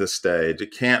stuck at this stage.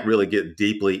 It can't really get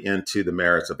deeply into the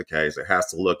merits of the case. It has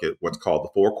to look at what's called the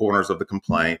four corners of the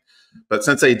complaint. But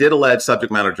since they did allege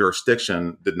subject matter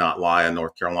jurisdiction did not lie in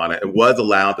North Carolina, it was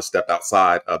allowed to step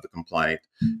outside of the complaint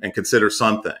and consider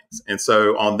some things. And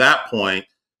so on that point,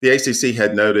 the ACC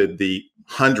had noted the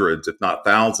hundreds, if not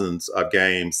thousands, of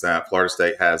games that Florida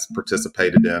State has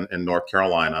participated in North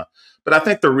Carolina. But I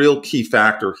think the real key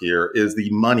factor here is the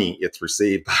money it's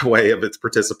received by way of its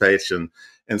participation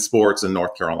in sports in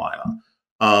North Carolina.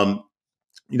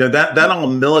 That all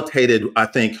militated, I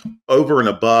think, over and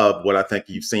above what I think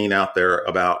you've seen out there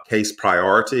about case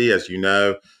priority. As you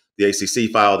know, the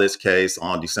ACC filed this case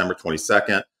on December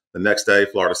 22nd. The next day,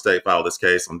 Florida State filed this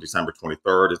case on December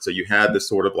 23rd. And so you had this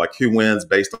sort of like who wins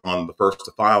based on the first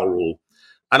to file rule.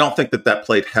 I don't think that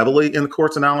played heavily in the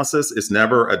court's analysis. It's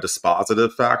never a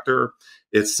dispositive factor.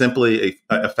 It's simply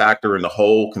a factor in the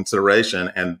whole consideration.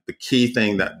 And the key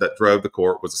thing that drove the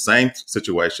court was the same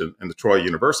situation in the Troy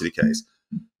University case.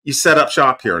 You set up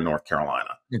shop here in North Carolina.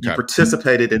 Okay. You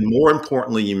participated, and more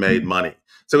importantly, you made money.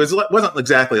 So it wasn't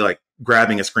exactly like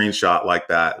grabbing a screenshot like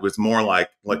that. It was more like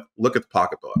look at the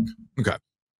pocketbook. Okay.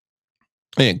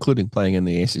 Including playing in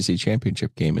the ACC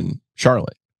championship game in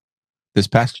Charlotte this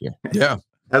past year. Yeah.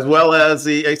 As well as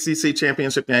the ACC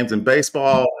championship games in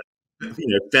baseball,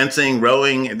 fencing,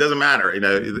 rowing. It doesn't matter.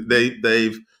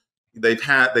 They've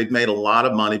made a lot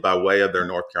of money by way of their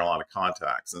North Carolina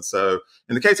contacts. And so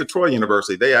in the case of Troy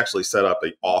University, they actually set up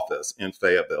an office in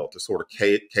Fayetteville to sort of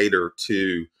cater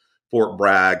to Fort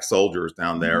Bragg soldiers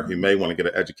down there who may want to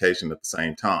get an education at the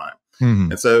same time.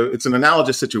 And so it's an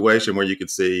analogous situation where you could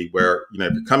see where,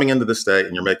 if you're coming into the state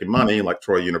and you're making money like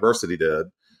Troy University did,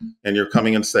 and you're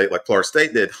coming into state like Florida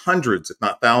State did hundreds, if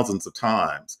not thousands of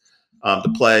times to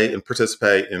play and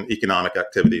participate in economic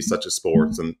activities such as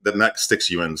sports, and then that sticks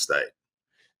you in the state.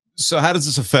 So how does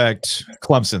this affect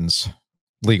Clemson's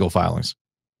legal filings?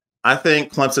 I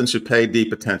think Clemson should pay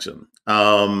deep attention.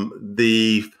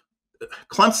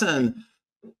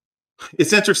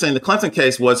 It's interesting. The Clemson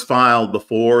case was filed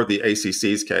before the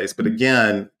ACC's case, but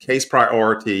again, case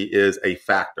priority is a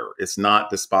factor. It's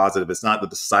not dispositive. It's not the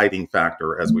deciding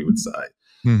factor, as we would say.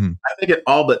 I think it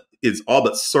is all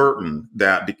but certain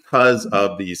that because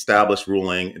of the established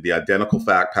ruling, the identical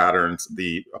fact patterns,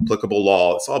 the applicable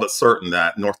law, it's all but certain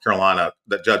that North Carolina,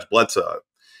 that Judge Bledsoe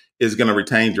is going to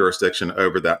retain jurisdiction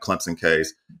over that Clemson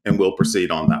case and will proceed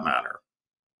on that matter.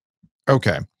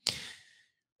 Okay.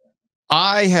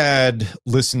 I had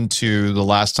listened to the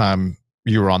last time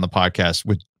you were on the podcast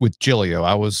with Giglio.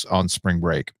 I was on spring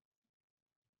break,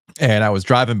 and I was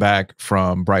driving back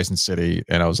from Bryson City,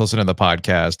 and I was listening to the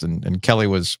podcast, and Kelly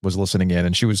was listening in,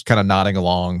 and she was kind of nodding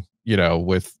along,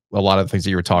 with a lot of the things that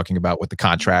you were talking about with the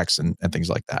contracts and things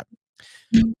like that.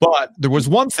 But there was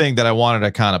one thing that I wanted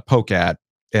to kind of poke at,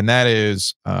 and that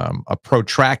is a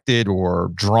protracted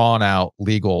or drawn out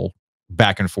legal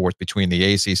back and forth between the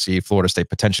ACC, Florida State,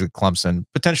 potentially Clemson,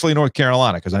 potentially North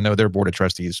Carolina, because I know their board of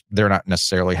trustees, they're not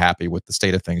necessarily happy with the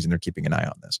state of things, and they're keeping an eye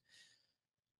on this.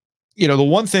 The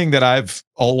one thing that I've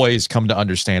always come to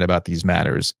understand about these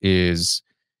matters is,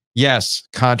 yes,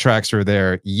 contracts are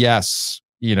there. Yes,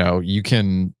 you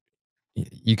can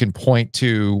point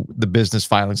to the business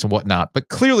filings and whatnot, but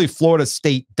clearly Florida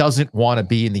State doesn't want to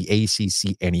be in the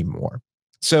ACC anymore.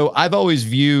 So I've always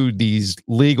viewed these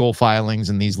legal filings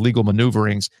and these legal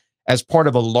maneuverings as part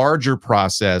of a larger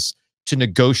process to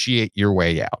negotiate your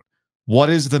way out. What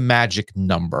is the magic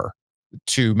number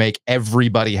to make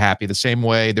everybody happy? The same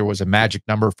way there was a magic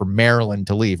number for Maryland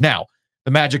to leave. Now,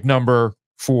 the magic number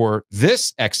for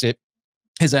this exit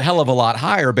is a hell of a lot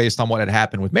higher based on what had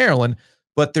happened with Maryland.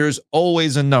 but there's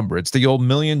always a number. It's the old $1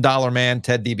 million man,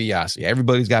 Ted DiBiase.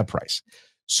 Everybody's got a price.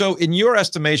 So in your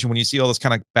estimation, when you see all this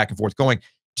kind of back and forth going,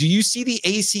 do you see the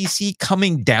ACC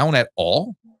coming down at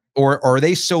all? Or are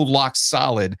they so locked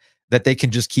solid that they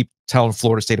can just keep telling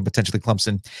Florida State and potentially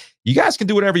Clemson, you guys can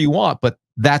do whatever you want, but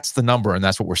that's the number and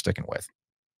that's what we're sticking with?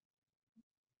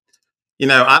 You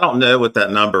know, I don't know what that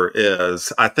number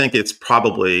is. I think it's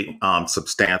probably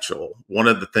substantial. One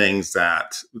of the things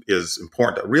that is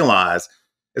important to realize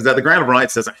is that the grant of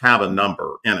rights doesn't have a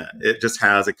number in it. It just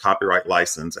has a copyright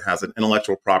license. It has an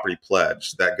intellectual property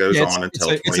pledge that goes on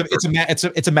until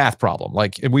it's a math problem.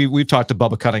 Like we've talked to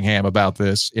Bubba Cunningham about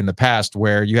this in the past,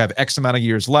 where you have X amount of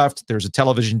years left. There's a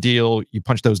television deal. You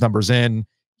punch those numbers in.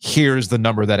 Here's the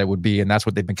number that it would be, and that's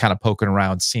what they've been kind of poking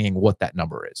around, seeing what that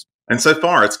number is. And so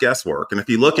far, it's guesswork. And if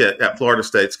you look at Florida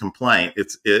State's complaint,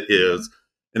 it is,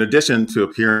 in addition to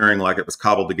appearing like it was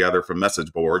cobbled together from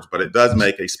message boards, but it does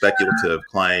make a speculative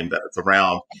claim that it's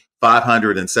around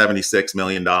 $576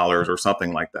 million or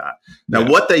something like that. Now,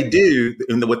 what they do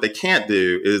and what they can't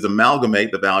do is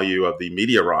amalgamate the value of the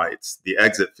media rights, the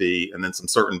exit fee, and then some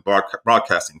certain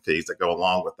broadcasting fees that go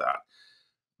along with that.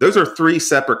 Those are three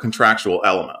separate contractual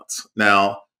elements.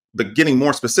 Now, but getting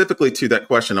more specifically to that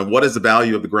question of what is the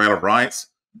value of the grant of rights,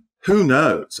 who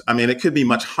knows? I mean, it could be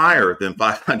much higher than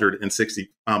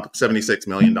 $576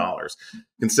 million,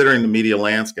 considering the media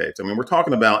landscapes. I mean, we're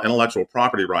talking about intellectual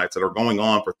property rights that are going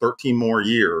on for 13 more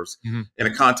years in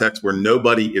a context where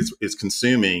nobody is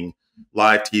consuming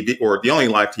live TV, or the only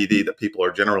live TV that people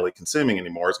are generally consuming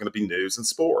anymore is going to be news and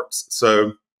sports.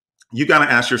 So you got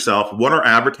to ask yourself, what are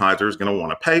advertisers going to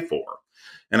want to pay for?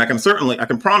 And I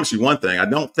can promise you one thing. I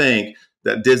don't think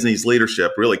that Disney's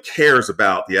leadership really cares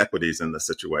about the equities in this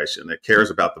situation. It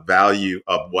cares about the value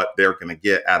of what they're going to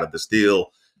get out of this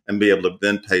deal and be able to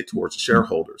then pay towards the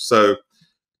shareholders. So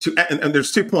and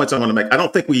there's 2 points I want to make. I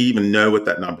don't think we even know what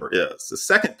that number is. The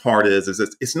second part is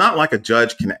it's not like a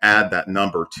judge can add that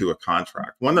number to a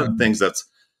contract. One of the things that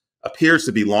appears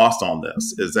to be lost on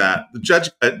this is that the judge,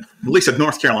 at least a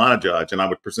North Carolina judge, and I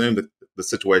would presume that the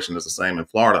situation is the same in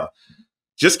Florida,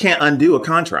 just can't undo a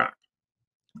contract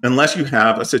unless you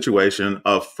have a situation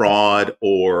of fraud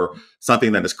or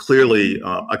something that is clearly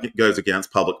goes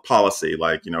against public policy,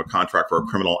 like, a contract for a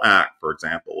criminal act, for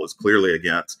example, is clearly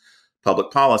against public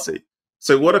policy.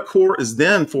 So what a court is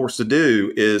then forced to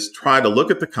do is try to look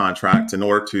at the contract in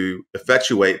order to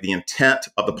effectuate the intent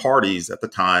of the parties at the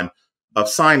time of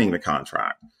signing the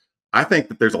contract. I think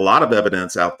that there's a lot of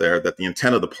evidence out there that the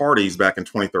intent of the parties back in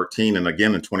 2013 and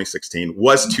again in 2016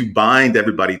 was to bind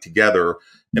everybody together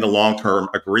in a long-term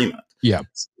agreement. Yeah.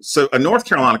 So a North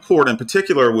Carolina court in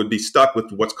particular would be stuck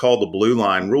with what's called the blue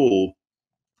line rule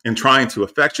in trying to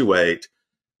effectuate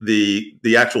the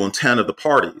actual intent of the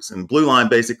parties. And blue line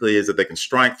basically is that they can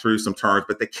strike through some terms,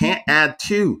 but they can't add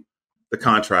to the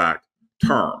contract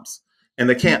terms. And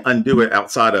they can't undo it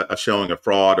outside of showing a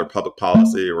fraud or public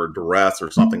policy or duress or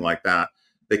something like that.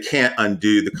 They can't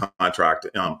undo the contract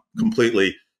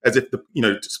completely, as if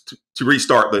to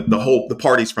restart the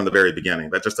parties from the very beginning.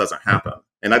 That just doesn't happen.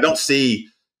 And I do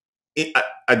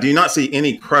not see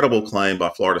any credible claim by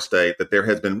Florida State that there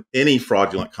has been any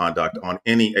fraudulent conduct on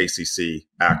any ACC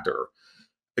actor.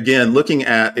 Again, looking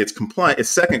at its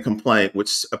second complaint,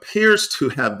 which appears to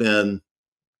have been,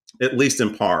 at least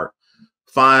in part,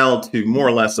 filed to more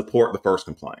or less support the first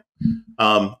complaint.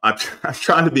 I'm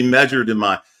trying to be measured in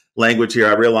my language here.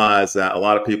 I realize that a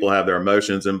lot of people have their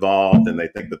emotions involved and they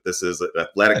think that this is an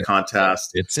athletic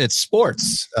contest. It's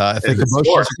sports. I think emotions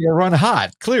are going to run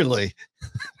hot, clearly.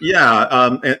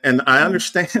 Yeah, and I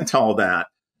understand all that.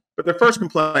 But the first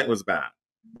complaint was bad.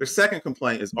 The second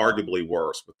complaint is arguably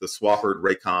worse with the Swofford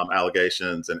Raycom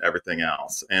allegations and everything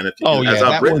else. And as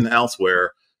I've written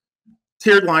elsewhere,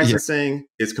 tiered licensing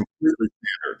is completely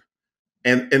standard.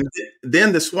 And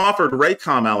then the Swofford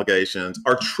Raycom allegations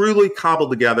are truly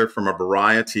cobbled together from a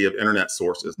variety of internet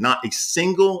sources. Not a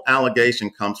single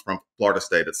allegation comes from Florida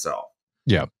State itself.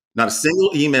 Yeah. Not a single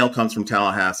email comes from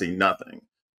Tallahassee, nothing.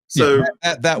 So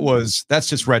that's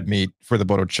just red meat for the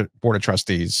Board of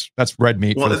Trustees. That's red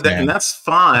meat. Well, and that's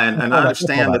fine. And I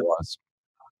understand that.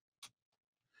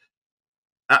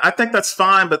 I think that's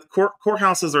fine, but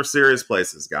courthouses are serious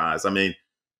places, guys. I mean,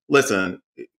 listen,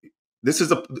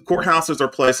 courthouses are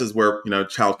places where,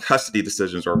 child custody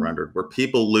decisions are rendered, where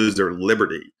people lose their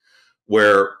liberty,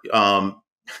 where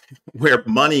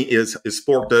money is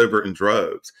forked over in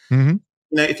droves. Mm-hmm.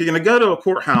 If you're going to go to a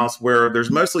courthouse where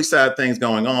there's mostly sad things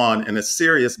going on and it's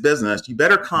serious business, you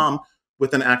better come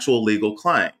with an actual legal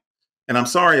claim. And I'm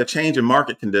sorry, a change in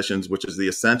market conditions, which is the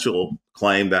essential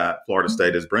claim that Florida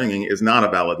State is bringing, is not a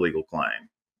valid legal claim.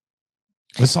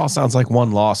 This all sounds like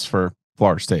one loss for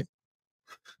Florida State.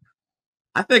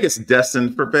 I think it's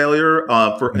destined for failure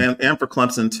and for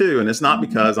Clemson too. And it's not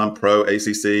because I'm pro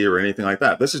ACC or anything like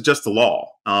that. This is just the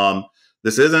law.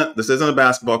 This isn't a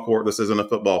basketball court. This isn't a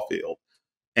football field.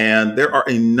 And there are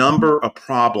a number of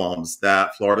problems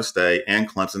that Florida State and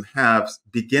Clemson have,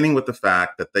 beginning with the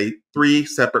fact that three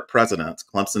separate presidents,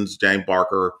 Clemson's Jane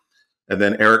Barker, and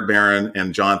then Eric Barron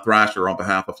and John Thrasher on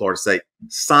behalf of Florida State,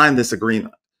 signed this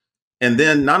agreement. And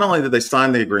then not only did they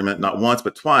sign the agreement, not once,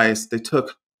 but twice, they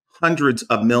took hundreds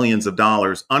of millions of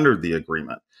dollars under the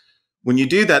agreement. When you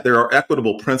do that, there are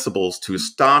equitable principles to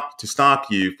stop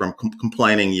you from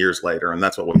complaining years later. And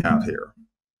that's what we have here.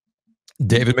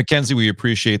 David McKenzie, we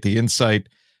appreciate the insight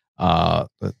at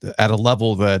a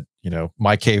level that,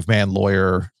 my caveman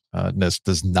lawyer-ness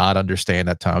does not understand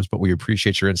at times, but we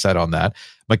appreciate your insight on that.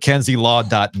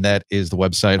 McKenzieLaw.net is the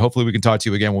website. Hopefully we can talk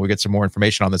to you again when we get some more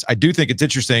information on this. I do think it's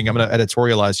interesting. I'm going to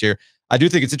editorialize here. I do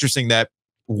think it's interesting that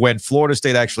when Florida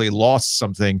State actually lost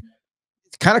something,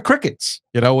 kind of crickets.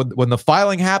 When the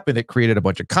filing happened, it created a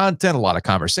bunch of content, a lot of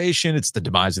conversation. It's the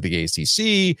demise of the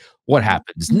ACC. What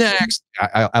happens next?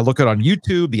 I look at on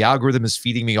YouTube. The algorithm is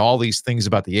feeding me all these things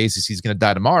about the ACC is going to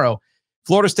die tomorrow.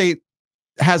 Florida State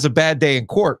has a bad day in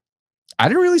court. I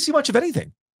didn't really see much of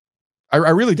anything. I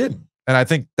really didn't. And I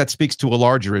think that speaks to a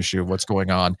larger issue of what's going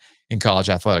on in college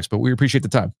athletics. But we appreciate the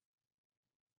time.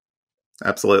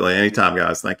 Absolutely. Anytime,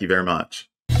 guys. Thank you very much.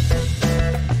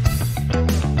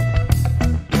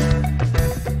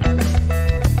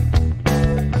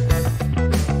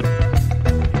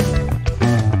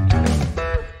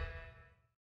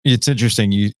 It's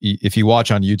interesting. If you watch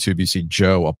on YouTube, you see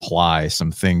Joe apply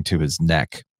something to his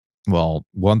neck. Well,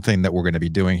 one thing that we're going to be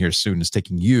doing here soon is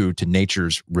taking you to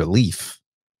Nature's Relief,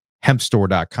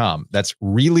 hempstore.com. That's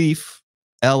Relief,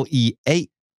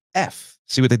 L-E-A-F.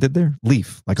 See what they did there?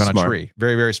 Leaf, like on a tree.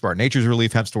 Very, very smart. Nature's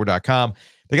Relief, hempstore.com.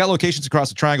 They got locations across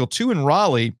the triangle, 2 in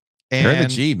Raleigh. And they're in the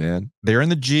G, man. They're in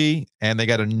the G, and they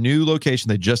got a new location.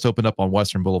 They just opened up on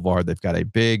Western Boulevard. They've got a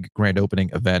big grand opening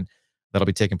event that'll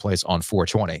be taking place on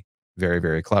 4/20. Very,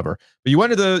 very clever. But you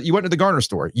went to the Garner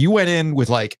store. You went in with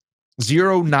like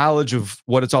zero knowledge of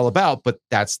what it's all about, but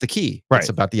that's the key. Right. It's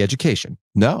about the education.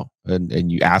 No,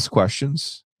 and you ask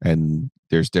questions, and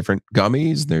there's different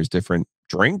gummies, there's different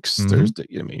drinks.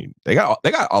 Mm-hmm. They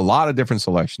got a lot of different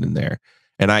selection in there.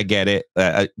 And I get it.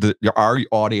 Our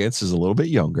audience is a little bit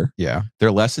younger. Yeah,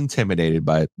 they're less intimidated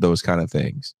by those kind of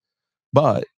things.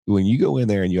 But when you go in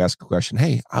there and you ask a question,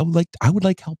 hey, I would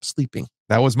like help sleeping.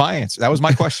 That was my answer. That was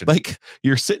my question. Like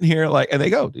you're sitting here and they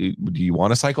go, do you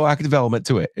want a psychoactive element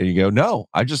to it? And you go, no,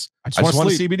 I just want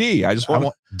CBD. I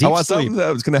want something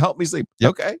that's going to help me sleep. Yep.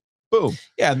 Okay, boom.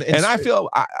 Yeah. And I feel,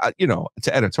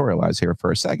 to editorialize here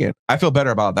for a second, I feel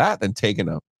better about that than taking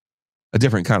a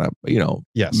different kind of,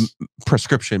 yes,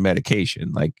 prescription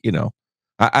medication. Like,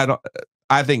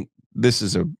 I think this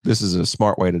is a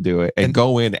smart way to do it, and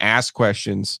go in, ask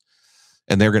questions,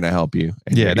 and they're going to help you.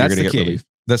 And that's the key. Relief.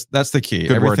 That's the key.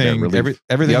 Good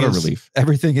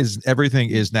Everything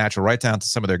is natural, right down to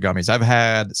some of their gummies. I've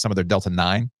had some of their Delta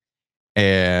 9,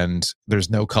 and there's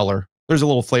no color. There's a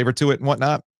little flavor to it and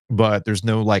whatnot, but there's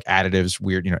no like additives,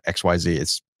 weird, XYZ.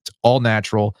 It's all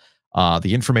natural.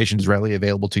 The information is readily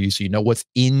available to you, so you know what's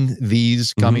in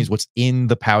these gummies, what's in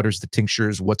the powders, the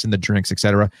tinctures, what's in the drinks,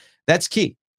 etc. That's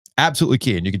key. Absolutely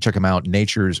key. And you can check them out,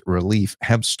 Nature's Relief,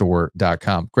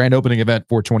 hempstore.com. Grand opening event,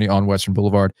 420 on Western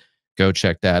Boulevard. Go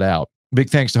check that out. Big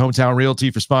thanks to Hometown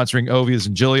Realty for sponsoring Ovies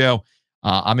and Giglio.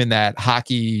 I'm in that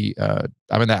hockey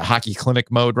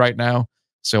clinic mode right now.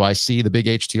 So I see the big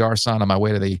HTR sign on my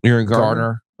way to the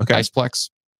Garner Iceplex.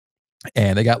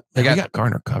 And they got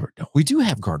Garner covered. We do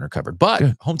have Garner covered, but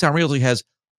Good. Hometown Realty has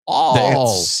they have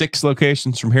 6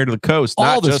 locations from here to the coast. All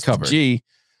not this just covered. G.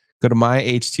 Go to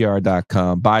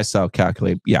myhtr.com, buy, sell,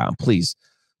 calculate. Yeah, please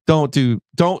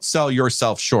don't sell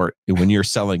yourself short when you're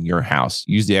selling your house.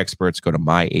 Use the experts. Go to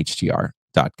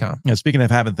myhtr.com. Yeah, speaking of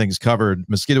having things covered,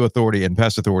 Mosquito Authority and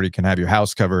Pest Authority can have your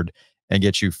house covered and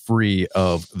get you free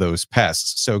of those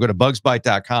pests. So go to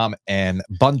bugsbite.com and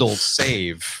bundle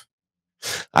save.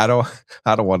 I don't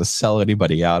want to sell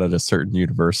anybody out at a certain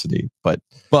university, but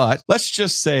let's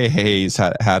just say Hayes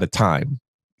had a time,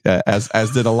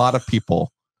 as did a lot of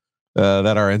people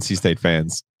that are NC State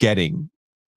fans, getting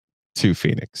to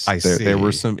Phoenix. There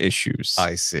were some issues.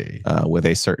 I see. With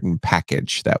a certain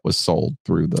package that was sold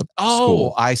through the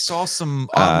school. I saw some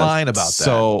online about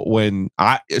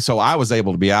that. So I was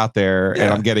able to be out there,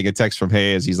 and I'm getting a text from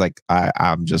Hayes. He's like,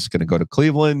 I'm just going to go to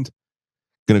Cleveland,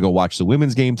 going to go watch the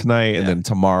women's game tonight, and then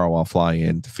tomorrow I'll fly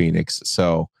into Phoenix.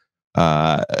 So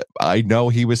I know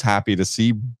he was happy to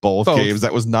see both games.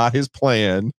 That was not his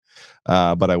plan.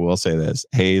 But I will say this.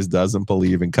 Hayes doesn't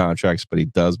believe in contracts, but he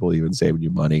does believe in saving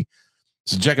you money.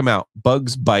 So check him out.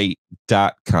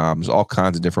 bugsbite.com. There's all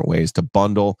kinds of different ways to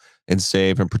bundle and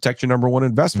save and protect your number one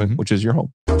investment, which is your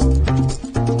home.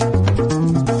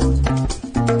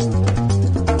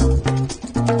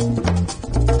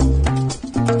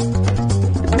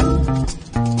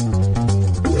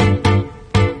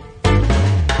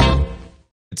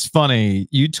 It's funny.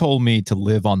 You told me to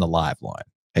live on the live line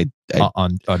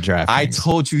on DraftKings. I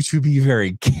told you to be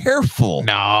very careful.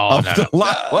 No.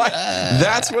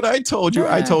 That's what I told you.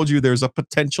 I told you there's a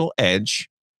potential edge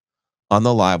on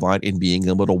the live line in being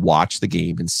able to watch the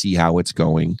game and see how it's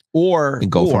going, and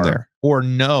go from there, or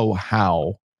know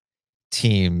how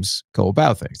teams go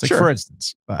about things. Like for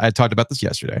instance, I talked about this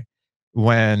yesterday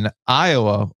when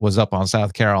Iowa was up on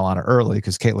South Carolina early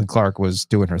because Caitlin Clark was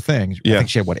doing her thing. I think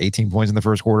she had 18 points in the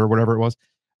first quarter or whatever it was.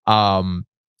 I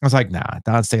was like, nah,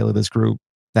 Don Staley, this group,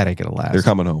 that ain't gonna last. They're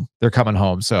coming home. They're coming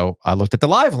home. So I looked at the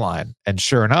live line, and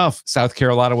sure enough, South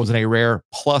Carolina was in a rare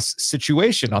plus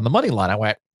situation on the money line. I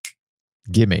went,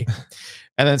 gimme.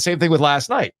 And then same thing with last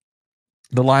night.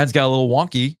 The lines got a little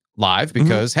wonky live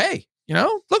because, hey, you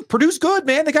know, look, Purdue's good,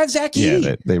 man. They got Zach Edey.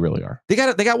 Yeah, they really are. They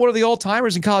got one of the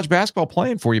all-timers in college basketball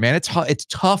playing for you, man. It's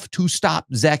tough to stop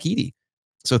Zach Edey.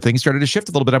 So things started to shift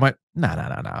a little bit. I went,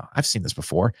 no. I've seen this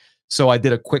before. So I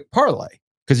did a quick parlay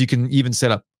because you can even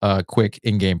set up quick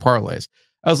in-game parlays.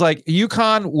 I was like,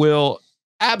 UConn will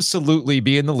absolutely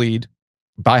be in the lead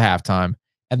by halftime,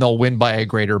 and they'll win by a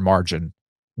greater margin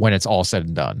when it's all said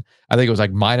and done. I think it was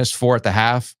like -4 at the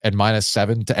half and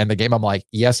 -7 to end the game. I'm like,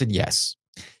 yes and yes.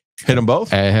 Hit them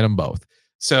both? I hit them both.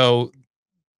 So,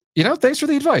 you know, thanks for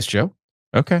the advice, Joe.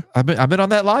 Okay. I've been on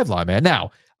that live line, man.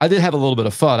 Now, I did have a little bit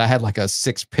of fun. I had like a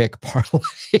 6-pick parlay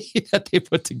that they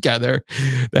put together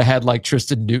that had like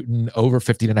Tristan Newton over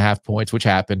 15.5 points, which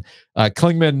happened.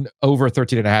 Klingman over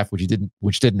 13.5,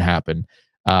 which didn't happen.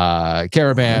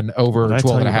 Caravan over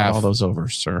 12.5. All those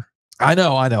overs, sir. I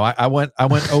know. I went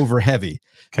over heavy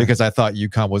because I thought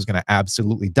UConn was going to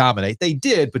absolutely dominate. They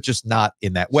did, but just not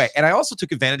in that way. And I also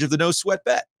took advantage of the no sweat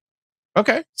bet.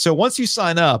 Okay. So once you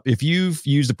sign up, if you've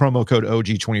used the promo code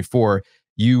OG24,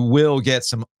 you will get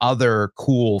some other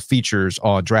cool features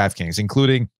on DraftKings,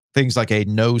 including things like a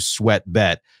no sweat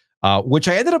bet, which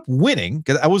I ended up winning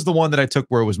because I was the one that I took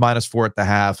where it was -4 at the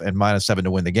half and -7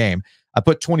 to win the game. I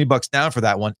put $20 down for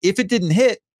that one. If it didn't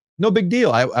hit, no big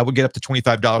deal. I would get up to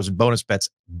 $25 in bonus bets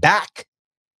back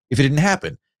if it didn't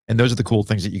happen. And those are the cool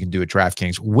things that you can do at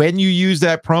DraftKings when you use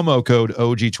that promo code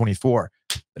OG24.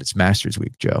 But it's Masters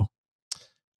Week, Joe.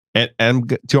 And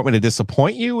do you want me to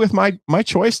disappoint you with my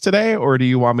choice today, or do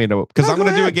you want me to? Because I'm going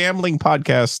to do a gambling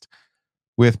podcast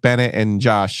with Bennett and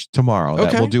Josh tomorrow.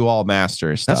 Okay. That will do all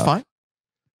Masters stuff. That's fine.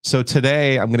 So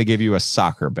today I'm going to give you a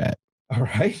soccer bet. All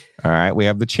right. All right. We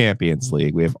have the Champions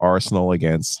League. We have Arsenal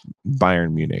against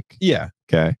Bayern Munich. Yeah.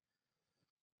 Okay.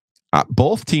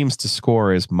 Both teams to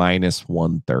score is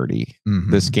 -130.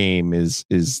 This game is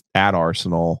at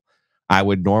Arsenal. I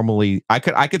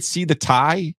could see the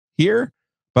tie here,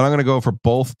 but I'm going to go for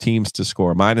both teams to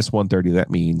score -130. That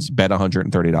means bet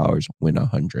 $130, win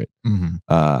 100.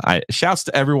 I shouts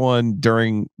to everyone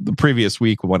during the previous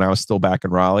week when I was still back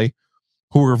in Raleigh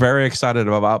who were very excited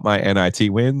about my NIT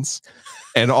wins.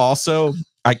 And also,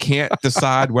 I can't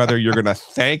decide whether you're going to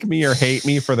thank me or hate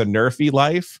me for the Nerfy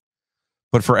life.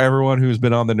 But for everyone who's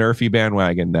been on the Nerfy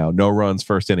bandwagon now, no runs,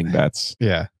 first inning bets.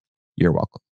 Yeah. You're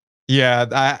welcome. Yeah,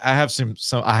 I have seen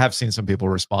some people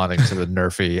responding to the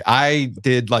Nerfy. I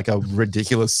did like a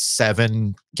ridiculous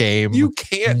 7-game. You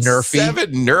can't Nerfy.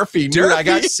 7 Nerfy. Dude, Nerfy. I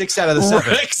got 6 out of the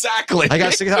 7. Exactly. I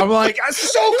got 6. I'm like, I'm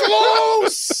so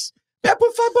close. Yeah,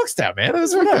 put $5 down, man. It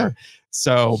was whatever.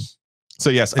 So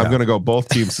yes, I'm going to go both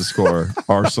teams to score.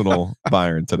 Arsenal,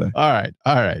 Bayern today. All right.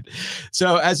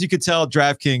 So as you can tell,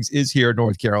 DraftKings is here in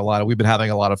North Carolina. We've been having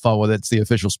a lot of fun with it. It's the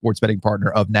official sports betting partner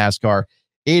of NASCAR.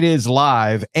 It is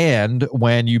live, and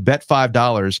when you bet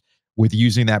 $5 with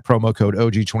using that promo code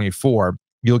OG24,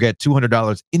 you'll get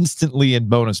 $200 instantly in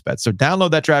bonus bets. So download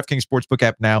that DraftKings Sportsbook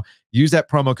app now. Use that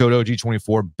promo code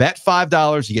OG24. Bet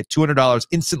 $5, you get $200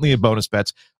 instantly in bonus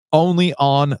bets only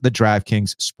on the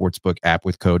DraftKings Sportsbook app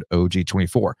with code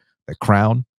OG24. The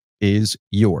crown is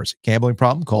yours. Gambling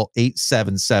problem? Call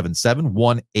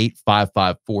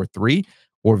 877-718-5543.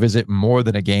 Or visit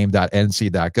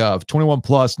morethanagame.nc.gov. 21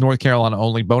 plus, North Carolina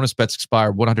only. Bonus bets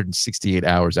expire 168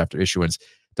 hours after issuance.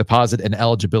 Deposit and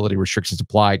eligibility restrictions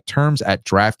apply. Terms at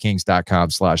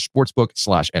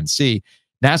DraftKings.com/sportsbook/NC.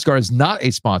 NASCAR is not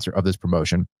a sponsor of this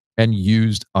promotion and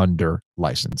used under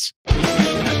license.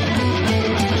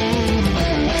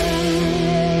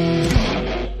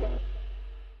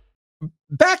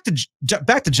 back to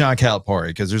John Calipari,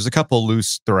 because there's a couple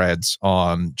loose threads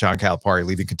on John Calipari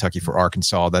leaving Kentucky for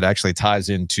Arkansas that actually ties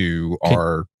into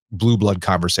our blue blood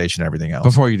conversation and everything else.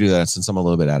 Before you do that, since I'm a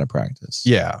little bit out of practice,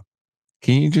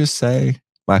 can you just say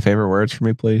my favorite words for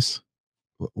me, please?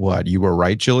 What? You were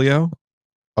right, Giglio?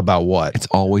 About what? It's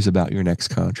always about your next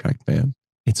contract, man.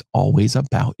 It's always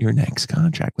about your next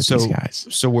contract with these guys.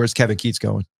 So where's Kevin Keats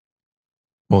going?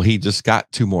 Well, he just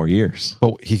got 2 more years.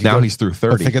 But he's through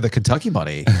 30. Think of the Kentucky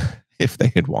money. If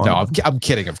they had won. No, I'm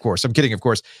kidding, of course.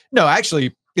 No,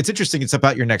 actually, it's interesting. It's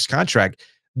about your next contract.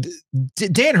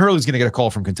 Dan Hurley's going to get a call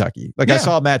from Kentucky. I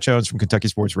saw Matt Jones from Kentucky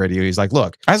Sports Radio. He's like,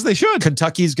 look, as they should.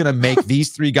 Kentucky's going to make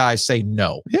these 3 guys say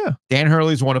no. Yeah. Dan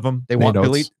Hurley's one of them. They want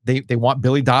Billy. They want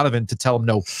Billy Donovan to tell him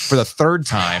no for the 3rd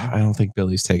time. I don't think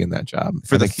Billy's taking that job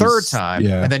for the 3rd time.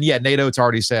 Yeah. And then Nate Oates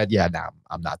already said, no,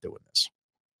 I'm not doing this.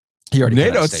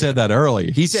 Nate Oates said that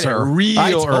early. He said it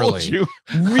real early.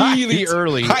 Really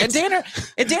early. And Dan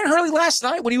Hurley last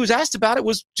night, when he was asked about it,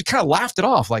 was just kind of laughed it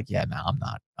off. Like, I'm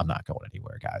not going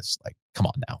anywhere, guys. Like, come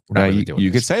on now. We're not really doing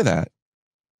you this. could say that.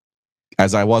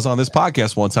 As I was on this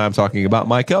podcast one time talking about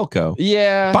Mike Elko.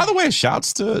 Yeah. By the way,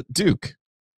 shouts to Duke.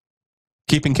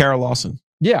 Keeping Kara Lawson.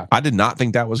 Yeah. I did not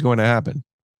think that was going to happen.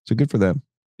 So good for them.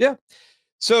 Yeah.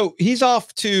 So he's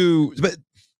off to, but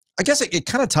I guess it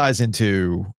kind of ties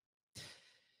into.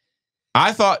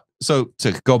 I thought, so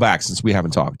to go back since we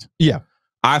haven't talked. Yeah.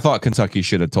 I thought Kentucky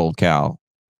should have told Cal,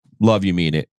 love you,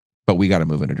 mean it, but we got to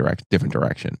move in a different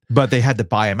direction. But they had to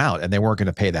buy him out and they weren't going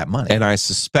to pay that money. And I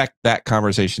suspect that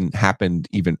conversation happened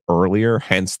even earlier,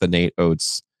 hence the Nate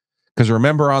Oates. Because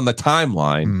remember on the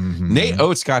timeline, Nate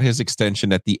Oates got his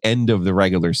extension at the end of the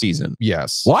regular season.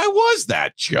 Yes. Why was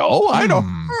that, Joe? I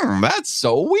don't, that's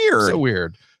so weird. So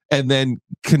weird. And then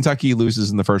Kentucky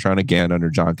loses in the first round again under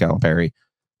John Calipari.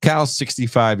 Cal's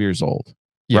 65 years old,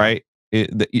 right?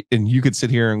 And you could sit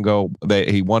here and go that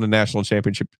he won a national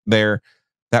championship there.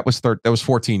 That was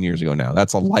 14 years ago now.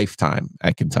 That's a lifetime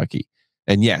at Kentucky.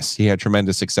 And yes, he had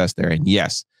tremendous success there. And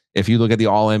yes, if you look at the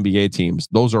all NBA teams,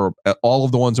 those are all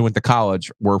of the ones who went to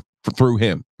college were through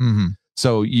him.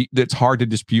 So it's hard to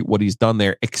dispute what he's done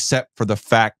there, except for the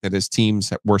fact that his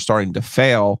teams were starting to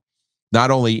fail,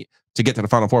 not only to get to the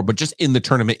Final Four, but just in the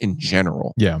tournament in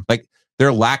general. Yeah. Like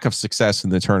their lack of success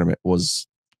in the tournament was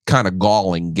kind of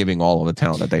galling, giving all of the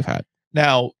talent that they've had.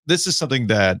 Now, this is something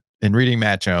that in reading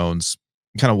Matt Jones,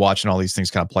 kind of watching all these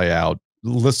things kind of play out,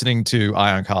 listening to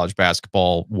Ion College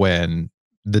basketball when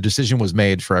the decision was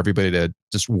made for everybody to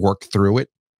just work through it.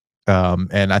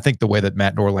 And I think the way that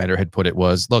Matt Norlander had put it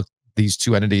was, look, these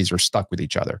 2 entities are stuck with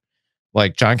each other.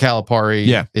 Like John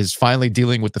Calipari is finally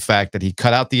dealing with the fact that he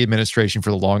cut out the administration for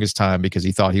the longest time because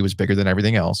he thought he was bigger than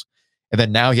everything else. And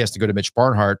then now he has to go to Mitch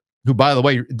Barnhart, who, by the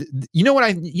way, you know what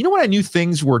I knew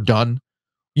things were done?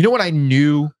 You know what I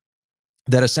knew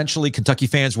that essentially Kentucky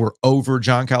fans were over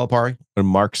John Calipari? When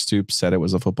Mark Stoops said it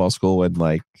was a football school and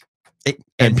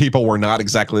people were not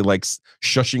exactly like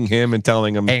shushing him and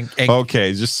telling him,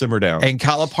 okay, just simmer down. And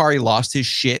Calipari lost his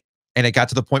shit. And it got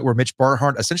to the point where Mitch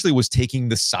Barnhart essentially was taking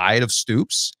the side of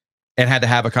Stoops and had to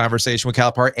have a conversation with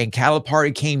Calipari. And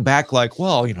Calipari came back like,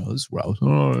 well, this is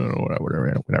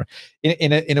whatever.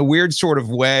 In a weird sort of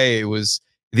way, it was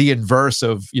the inverse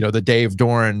of, the Dave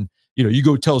Doran, you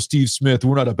go tell Steve Smith,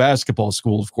 we're not a basketball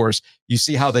school. Of course, you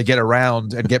see how they get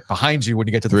around and get behind you when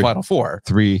you get to the Final Four.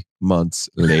 3 months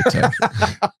later.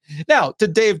 Now, to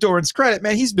Dave Doran's credit,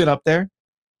 man, he's been up there.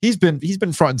 He's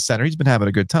been front and center. He's been having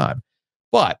a good time.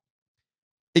 But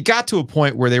it got to a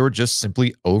point where they were just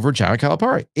simply over John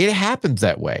Calipari. It happens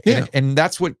that way. Yeah. And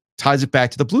that's what ties it back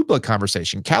to the blue blood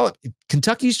conversation.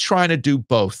 Kentucky's trying to do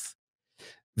both.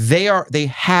 They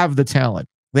have the talent.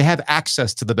 They have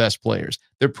access to the best players.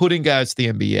 They're putting guys to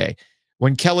the NBA.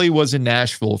 When Kelly was in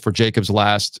Nashville for Jacob's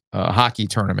last hockey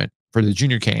tournament for the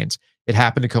Junior Canes, it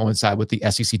happened to coincide with the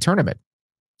SEC tournament.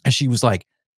 And she was like,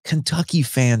 Kentucky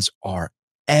fans are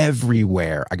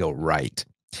everywhere. I go, right.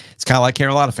 It's kind of like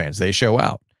Carolina fans. They show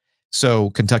out. So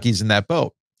Kentucky's in that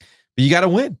boat. But you got to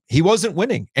win. He wasn't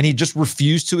winning. And he just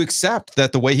refused to accept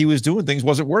that the way he was doing things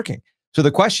wasn't working. So the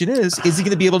question is he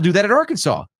going to be able to do that at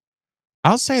Arkansas?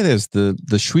 I'll say this. The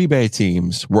Schwebe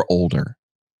teams were older.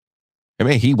 I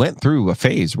mean, he went through a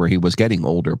phase where he was getting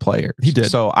older players. He did.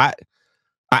 So I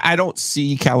don't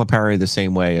see Calipari the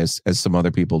same way as some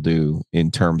other people do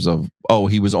in terms of,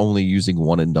 he was only using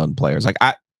one and done players. Like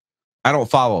I don't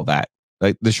follow that.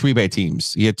 Like the Schwebe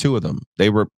teams, he had 2 of them.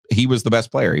 He was the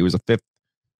best player. He was a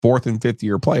 4th and 5th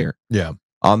year player. Yeah,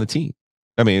 on the team.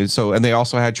 I mean, and they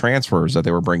also had transfers that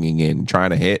they were bringing in, trying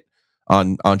to hit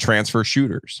on transfer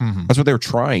shooters. That's what they were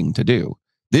trying to do.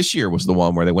 This year was the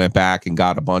one where they went back and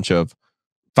got a bunch of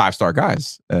 5-star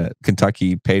guys.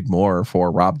 Kentucky paid more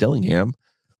for Rob Dillingham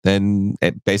than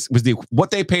it basically was what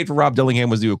they paid for Rob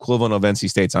Dillingham was the equivalent of NC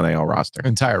State's NIL roster.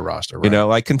 Entire roster, right? You know,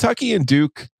 like Kentucky and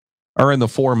Duke are in the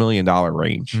 $4 million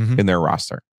range in their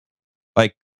roster.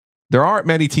 Like, there aren't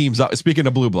many teams up. Speaking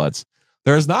of blue bloods,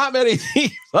 there's not many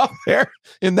teams up there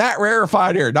in that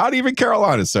rarefied air. Not even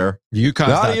Carolina, sir. UConn's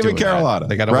not even Carolina. That.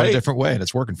 They got to win a different way, and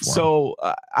it's working for them. So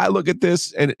I look at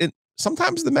this, and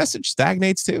sometimes the message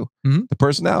stagnates too. The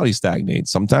personality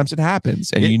stagnates. Sometimes it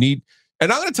happens, and you need.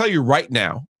 And I'm going to tell you right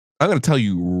now.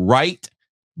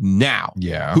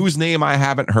 Yeah. Whose name I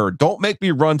haven't heard. Don't make me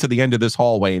run to the end of this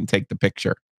hallway and take the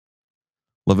picture.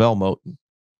 Lavelle Moten.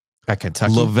 At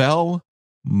Kentucky. Lavelle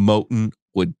Moten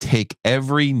would take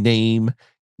every name,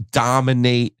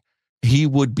 dominate. He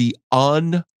would be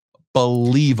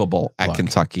unbelievable at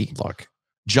Kentucky. Look.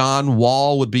 John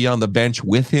Wall would be on the bench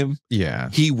with him. Yeah.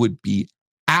 He would be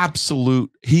absolute.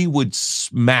 He would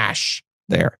smash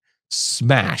there.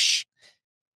 Smash.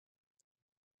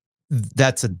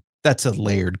 That's a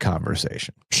layered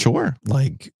conversation. Sure.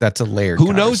 Like, that's a layered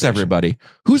Who knows everybody?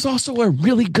 Who's also a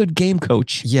really good game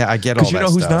coach. Yeah, I get all that. You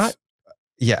know who's not?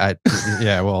 Yeah,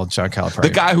 well, John Calipari. The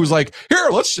guy who's like, here,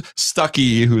 let's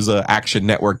Stuckey, who's an Action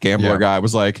Network gambler guy,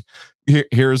 was like,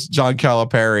 here's John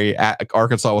Calipari at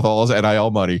Arkansas with all his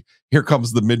NIL money. Here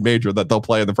comes the mid-major that they'll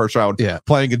play in the first round,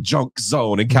 playing a junk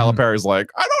zone. And Calipari's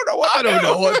like, I don't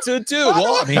know what to do.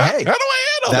 Well, I mean, hey, how do I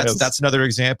handle this? That's another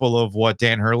example of what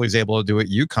Dan Hurley's able to do at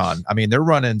UConn. I mean, they're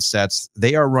running sets.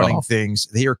 They are running things.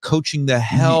 They are coaching the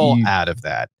hell out of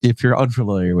that. If you're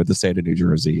unfamiliar with the state of New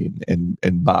Jersey and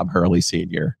Bob Hurley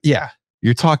Sr.,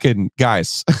 you're talking,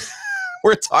 guys,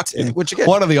 we're talking which again,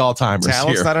 one of the all-timers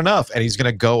talent's here. Not enough. And he's going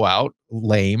to go out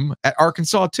lame at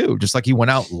Arkansas too, just like he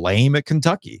went out lame at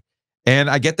Kentucky.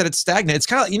 And I get that it's stagnant. It's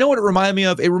kind of, you know what it reminds me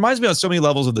of? It reminds me on so many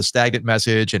levels of the stagnant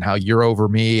message and how you're over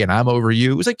me and I'm over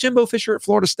you. It was like Jimbo Fisher at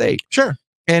Florida State. Sure.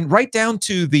 And right down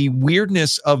to the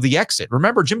weirdness of the exit.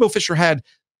 Remember, Jimbo Fisher had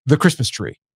the Christmas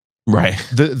tree. Right.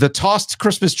 The tossed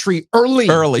Christmas tree early.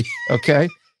 Okay.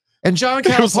 And John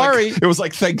Calipari. It was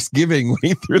like Thanksgiving when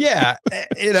he threw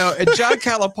you know, and John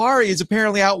Calipari is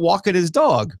apparently out walking his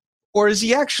dog. Or is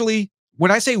he actually... When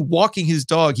I say walking his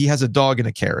dog, he has a dog in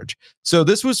a carriage. So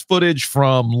this was footage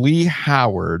from Lee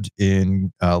Howard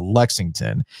in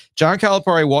Lexington. John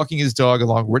Calipari walking his dog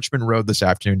along Richmond Road this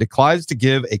afternoon declines to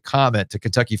give a comment to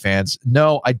Kentucky fans.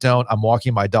 No, I don't. I'm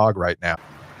walking my dog right now.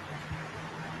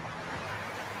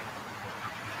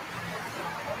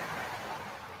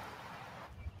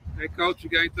 Hey, Coach, you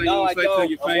got anything you want to say to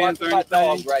your fans or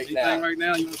anything? Right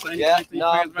now? You want to say anything to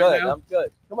your fans right now? I'm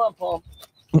good. Come on, Paul.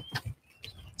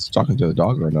 It's talking to a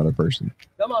dog or another person.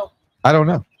 Come on. I don't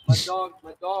know. My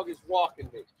dog is walking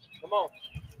me. Come on.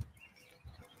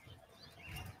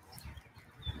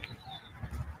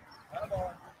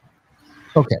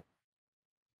 Okay.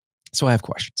 So I have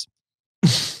questions.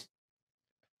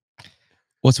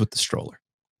 What's with the stroller?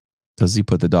 Does he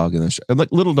put the dog in the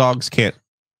like little dogs can't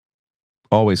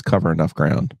always cover enough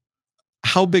ground.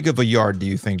 How big of a yard do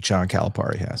you think John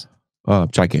Calipari has?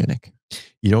 Gigantic.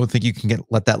 You don't think you can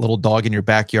let that little dog in your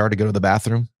backyard to go to the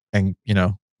bathroom and, you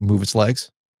know, move its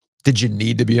legs? Did you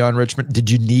need to be on Richmond? Did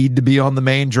you need to be on the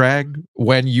main drag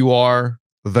when you are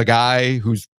the guy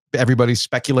who's everybody's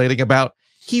speculating about?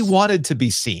 He wanted to be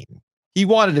seen. He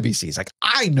wanted to be seen. He's like,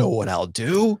 I know what I'll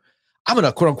do. I'm going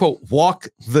to, quote unquote, walk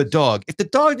the dog. If the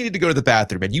dog needed to go to the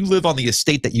bathroom and you live on the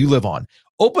estate that you live on,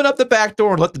 open up the back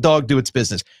door and let the dog do its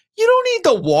business. You don't need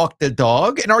to walk the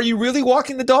dog. And are you really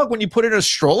walking the dog when you put it in a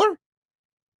stroller?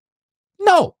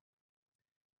 No.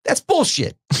 That's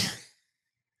bullshit.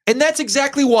 And that's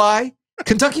exactly why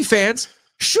Kentucky fans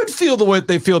should feel the way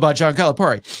they feel about John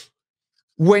Calipari.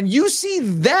 When you see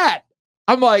that,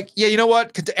 I'm like, yeah, you know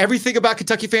what? Everything about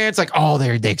Kentucky fans, like, oh,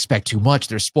 they expect too much.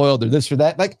 They're spoiled. They're this or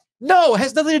that. Like, no, it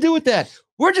has nothing to do with that.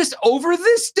 We're just over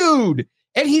this dude.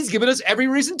 And he's given us every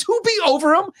reason to be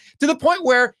over him to the point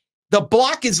where the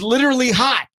block is literally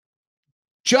hot.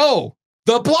 Joe,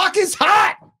 the block is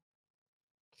hot.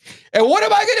 And what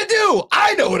am I going to do?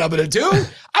 I know what I'm going to do.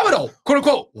 I'm going to, quote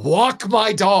unquote, walk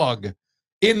my dog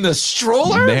in the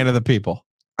stroller. Man of the people.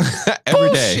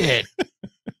 Every day.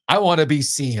 I want to be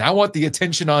seen. I want the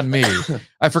attention on me.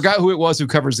 I forgot who it was who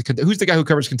covers who's the guy who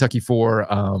covers Kentucky for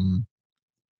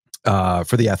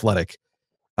The Athletic.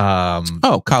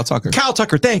 Kyle Tucker. Kyle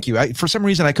Tucker, thank you. For some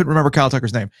reason, I couldn't remember Kyle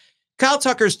Tucker's name. Kyle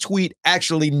Tucker's tweet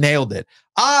actually nailed it.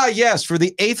 Ah, yes, for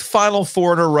the 8th Final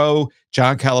Four in a row,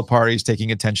 John Calipari is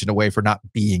taking attention away for not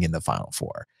being in the Final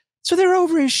Four. So they're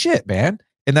over his shit, man.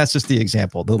 And that's just the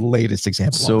example, the latest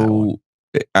example. So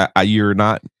you're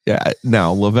not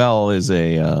now. Lavelle is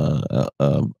a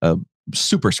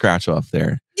super scratch off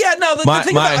there. Yeah, no, the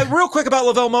thing about, real quick about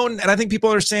Lavelle Moten, and I think people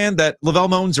understand that Lavelle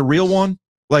Moten's a real one.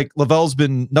 Like, Lavelle's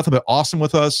been nothing but awesome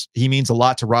with us. He means a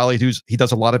lot to Riley. He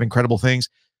does a lot of incredible things.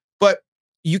 But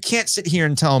you can't sit here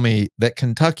and tell me that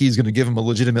Kentucky is going to give him a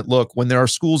legitimate look when there are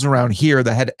schools around here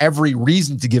that had every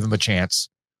reason to give him a chance.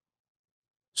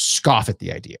 Scoff at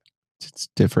the idea. It's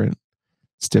different.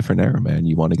 It's different era, man.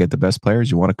 You want to get the best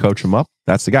players. You want to coach them up.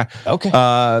 That's the guy.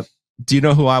 Okay. Do you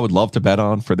know who I would love to bet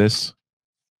on for this?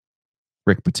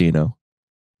 Rick Pitino.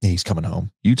 He's coming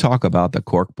home. You talk about the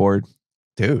cork board.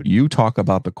 Dude. You talk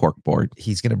about the cork board.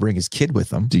 He's going to bring his kid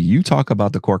with him. Do you talk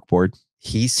about the cork board?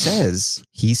 He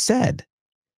said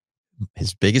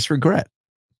his biggest regret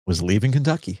was leaving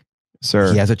Kentucky.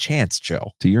 Sir. He has a chance,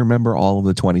 Joe. Do you remember all of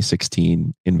the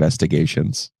 2016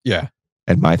 investigations? Yeah.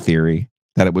 And my theory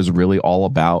that it was really all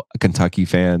about a Kentucky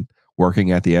fan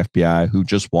working at the FBI who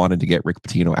just wanted to get Rick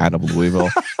Pitino out of Louisville.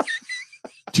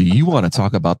 Do you want to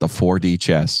talk about the 4D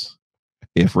chess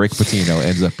if Rick Pitino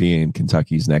ends up being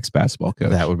Kentucky's next basketball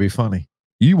coach? That would be funny.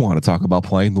 You want to talk about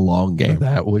playing the long game?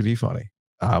 That would be funny.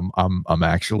 I'm kind of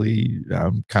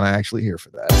actually here for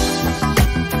that.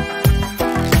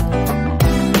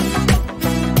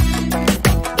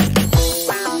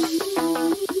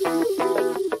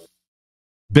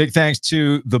 Big thanks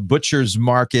to the Butcher's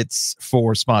Markets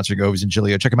for sponsoring Ovies and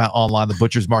Giglio. Check them out online,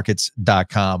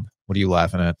 thebutchersmarkets.com. What are you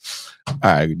laughing at? All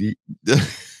right.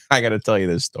 I got to tell you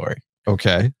this story.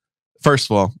 Okay. First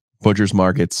of all, Butcher's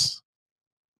Markets,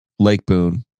 Lake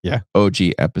Boone. Yeah. OG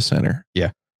Epicenter.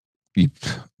 Yeah.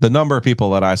 The number of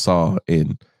people that I saw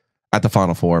at the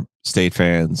Final Four, State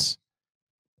fans.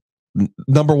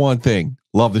 Number one thing,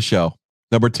 love the show.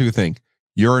 Number two thing,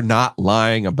 you're not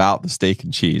lying about the steak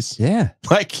and cheese. Yeah.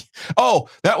 Like, oh,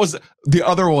 that was the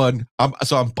other one. I'm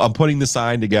putting the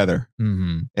sign together.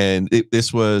 Mm-hmm. And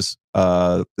this was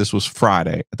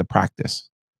Friday at the practice.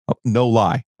 No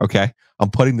lie. Okay. I'm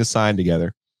putting the sign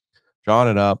together, drawing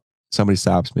it up. Somebody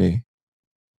stops me.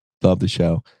 Love the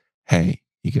show. Hey,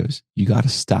 he goes, you got to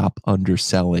stop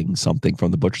underselling something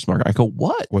from the Butcher's Market. I go,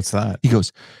 what? What's that? He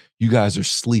goes, you guys are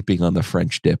sleeping on the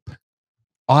French dip.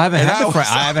 Oh, I haven't had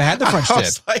the French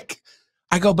dip. Like,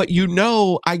 I go, but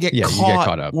I get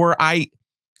caught up where I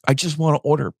just want to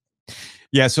order.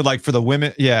 Yeah, so like for the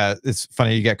women, yeah, it's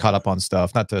funny you get caught up on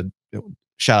stuff. Not to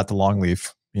shout out to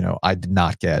Longleaf, I did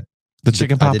not get the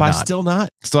chicken pot pie. Still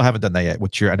haven't done that yet.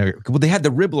 I know. Well, they had the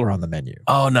Ribbler on the menu.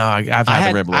 Oh no, I've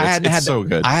had the Ribbler. It's so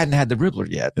good. I hadn't had the Ribbler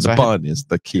yet. The bun is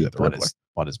the key. The Ribbler.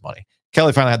 Bun is money.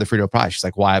 Kelly finally had the Frito pie. She's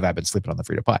like, why have I been sleeping on the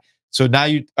Frito pie? So now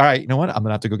all right, you know what? I'm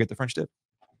gonna have to go get the French dip.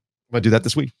 I'm going to do that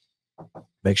this week.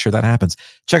 Make sure that happens.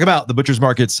 Check them out.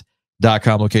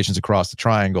 Thebutchersmarkets.com, locations across the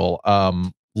triangle.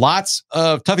 Lots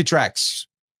of Tuffy tracks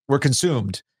were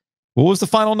consumed. What was the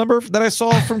final number that I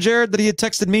saw from Jared that he had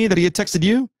texted me, that he had texted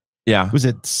you? Yeah. Was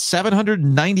it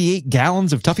 798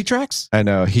 gallons of Tuffy tracks? I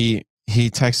know. He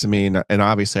texted me, and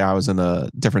obviously I was in a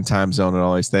different time zone and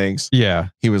all these things. Yeah.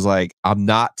 He was like, I'm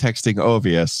not texting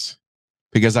Ovius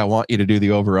because I want you to do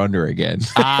the over-under again.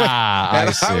 I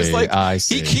see. I was like,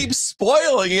 he keeps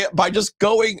spoiling it by just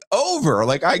going over.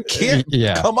 Like, I can't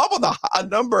come up with a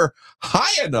number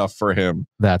high enough for him.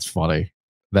 That's funny.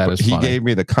 That is funny. He gave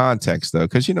me the context, though,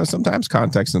 because, sometimes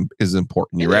context is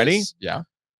important. You ready? Yeah.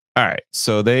 All right.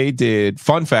 So they did,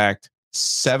 fun fact,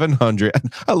 700.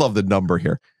 I love the number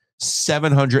here.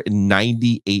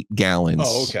 798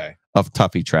 gallons of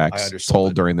Tuffy tracks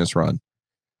sold during this run.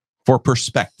 For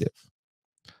perspective,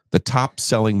 the top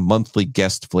selling monthly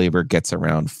guest flavor gets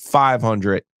around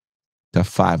 500 to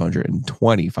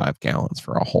 525 gallons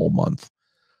for a whole month.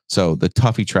 So the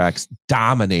Tuffy tracks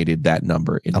dominated that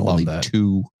number in only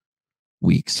 2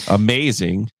 weeks.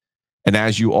 Amazing. And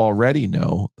as you already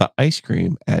know, the ice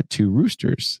cream at Two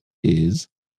Roosters is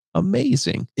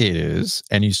amazing. It is.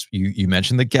 And you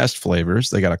mentioned the guest flavors.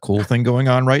 They got a cool thing going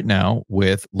on right now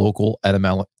with local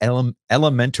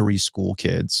elementary school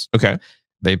kids. Okay.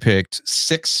 They picked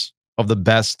 6 of the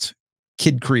best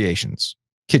kid creations,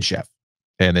 Kid Chef,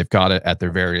 and they've got it at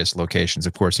their various locations.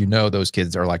 Of course, those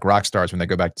kids are like rock stars when they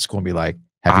go back to school and be like,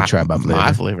 have you tried my flavor?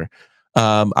 My flavor.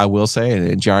 I will say,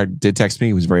 and Jared did text me,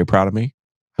 he was very proud of me.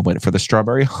 I went for the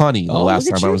strawberry honey the last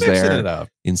time I was there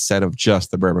instead of just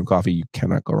the bourbon coffee. You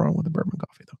cannot go wrong with the bourbon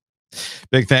coffee, though.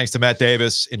 Big thanks to Matt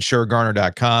Davis,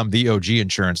 InsureGarner.com,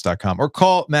 TheOGInsurance.com, or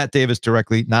call Matt Davis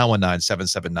directly,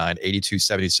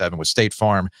 919-779-8277 with State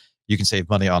Farm. You can save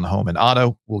money on home and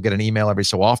auto. We'll get an email every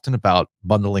so often about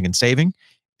bundling and saving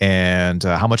and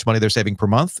how much money they're saving per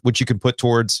month, which you can put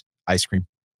towards ice cream,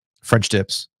 French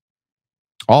dips.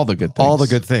 All the good things. All the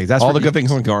good things. That's all the good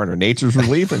things on Garner. Nature's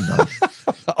Relief and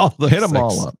hit them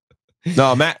all up.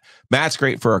 No, Matt's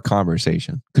great for a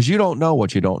conversation because you don't know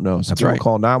what you don't know. So That's right.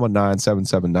 Call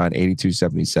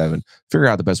 919-779-8277. Figure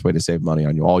out the best way to save money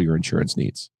on all your insurance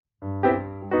needs.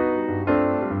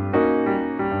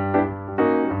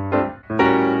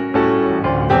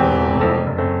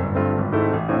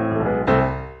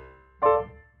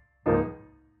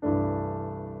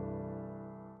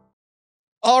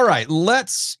 All right,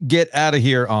 let's get out of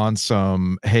here on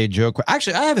some Hey Joe.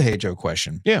 Actually, I have a Hey Joe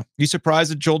question. Yeah. You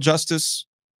surprised at Joel Justice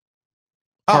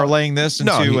parlaying this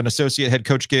into an associate head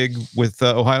coach gig with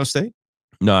Ohio State?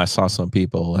 No, I saw some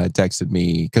people had texted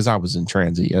me because I was in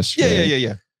transit yesterday.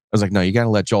 Yeah. I was like, no, you got to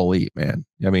let Joel eat, man.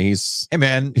 I mean, he's a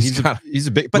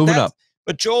big, but moving up.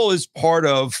 But Joel is part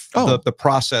of the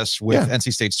process with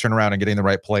NC State's turnaround and getting the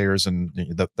right players and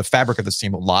the fabric of this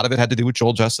team. A lot of it had to do with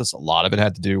Joel Justice. A lot of it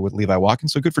had to do with Levi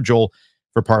Watkins. So good for Joel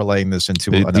for parlaying this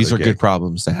into another These are gig. good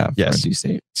problems to have for NC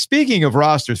State. Speaking of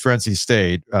rosters for NC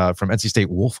State, from NC State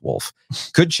Wolf,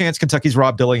 good chance Kentucky's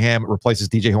Rob Dillingham replaces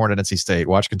DJ Horn at NC State.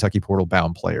 Watch Kentucky portal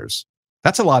bound players.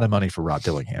 That's a lot of money for Rob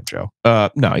Dillingham, Joe.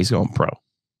 No, he's going pro.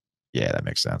 Yeah, that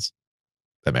makes sense.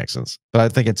 But I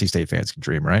think NC State fans can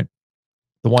dream, right?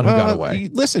 The one who got away.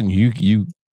 Listen,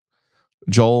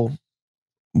 Joel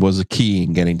was a key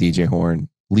in getting DJ Horn.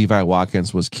 Levi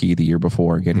Watkins was key the year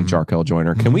before in getting Jarkel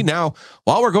Joyner. Can we now,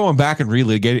 while we're going back and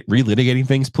relitigating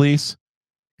things, please,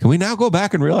 can we now go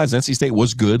back and realize NC State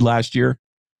was good last year?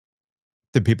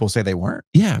 Did people say they weren't?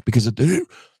 Yeah, because you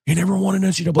never won an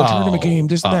NCAA tournament game,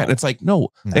 this and that. And it's like, no,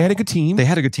 they had a good team. They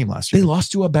had a good team last year. They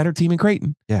lost to a better team in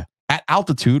Creighton. Yeah. At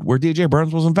altitude where DJ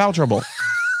Burns was in foul trouble.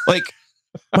 Like,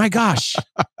 my gosh.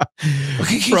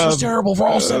 He was terrible for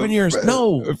all 7 years.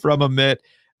 No. From a mitt.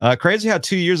 Crazy how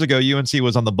 2 years ago, UNC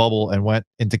was on the bubble and went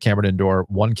into Cameron Indoor,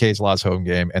 won K's last home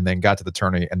game, and then got to the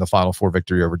tourney and the Final Four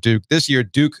victory over Duke. This year,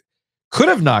 Duke could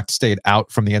have knocked State out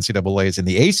from the NCAAs in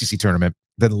the ACC tournament,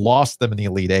 then lost them in the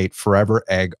Elite Eight. Forever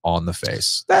egg on the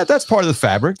face. That's part of the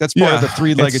fabric. That's part of the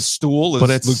three-legged stool, as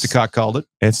Luke DeCock called it.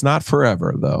 It's not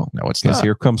forever, though. No, it's not.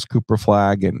 Here comes Cooper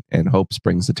Flag, and hope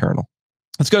springs eternal.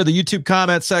 Let's go to the YouTube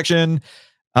comment section.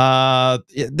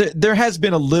 There has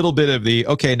been a little bit of the,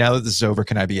 okay, now that this is over,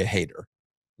 can I be a hater?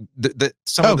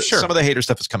 Some of the hater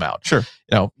stuff has come out. Sure.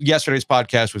 Yesterday's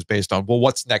podcast was based on, well,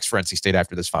 what's next for NC State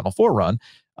after this Final Four run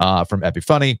from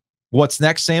Epifunny? What's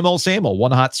next? Same old, same old.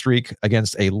 One hot streak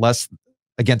against less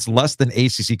than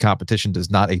ACC competition does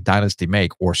not a dynasty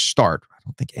make or start. I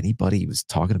don't think anybody was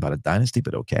talking about a dynasty,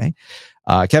 but okay.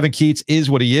 Kevin Keats is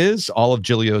what he is, all of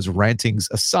Giglio's rantings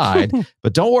aside.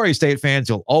 But don't worry, State fans,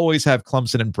 you'll always have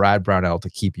Clemson and Brad Brownell to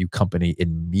keep you company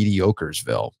in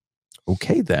Mediocresville.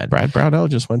 Okay, then. Brad Brownell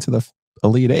just went to the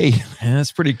Elite Eight. Yeah,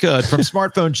 that's pretty good. From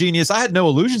Smartphone Genius, I had no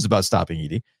illusions about stopping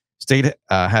Edey. State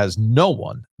has no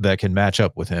one that can match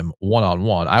up with him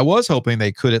one-on-one. I was hoping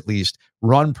they could at least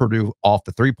run Purdue off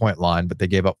the three-point line, but they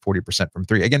gave up 40% from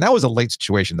three. Again, that was a late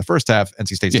situation. The first half,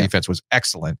 NC State's defense was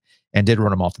excellent and did run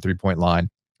them off the three-point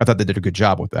line. I thought they did a good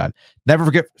job with that. Never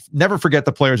forget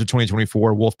the players of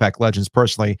 2024, Wolfpack legends.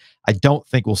 Personally, I don't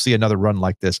think we'll see another run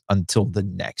like this until the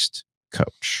next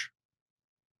coach.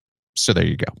 So there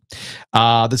you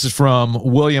go. This is from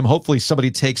William. Hopefully somebody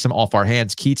takes him off our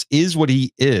hands. Keats is what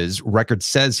he is. Record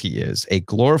says he is a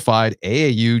glorified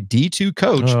AAU D2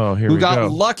 coach who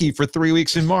got lucky for 3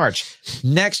 weeks in March.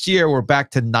 Next year, we're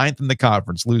back to 9th in the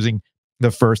conference, losing the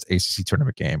first ACC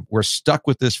tournament game. We're stuck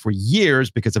with this for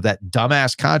years because of that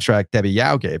dumbass contract Debbie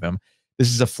Yao gave him. This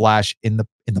is a flash in the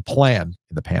pan.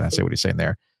 I say what he's saying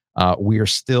there. We are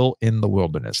still in the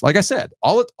wilderness. Like I said,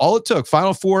 all it took,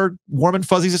 Final Four, warm and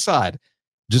fuzzies aside,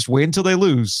 just wait until they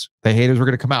lose. The haters were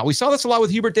going to come out. We saw this a lot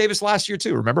with Hubert Davis last year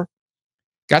too, remember?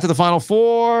 Got to the Final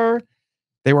Four.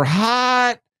 They were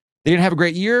hot. They didn't have a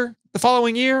great year. The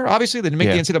following year, obviously, they didn't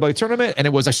make the NCAA tournament, and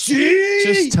it was a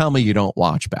Just tell me you don't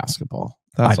watch basketball.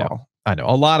 That's all. I know.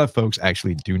 A lot of folks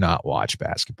actually do not watch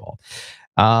basketball.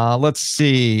 Let's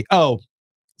see. Oh,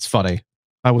 it's funny.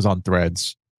 I was on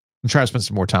Threads. I'm trying to spend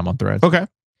some more time on Threads. Okay.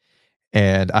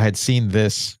 And I had seen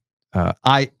this.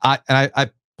 I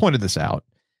pointed this out,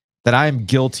 that I am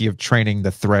guilty of training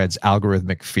the Threads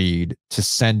algorithmic feed to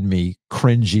send me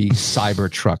cringy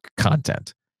Cybertruck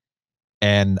content.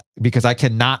 And because I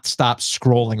cannot stop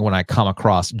scrolling when I come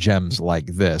across gems like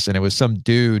this. And it was some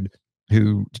dude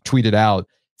who tweeted out,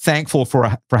 thankful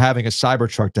for having a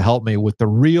Cybertruck to help me with the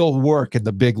real work and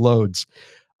the big loads.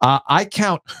 I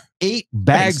count 8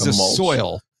 bags of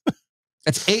soil.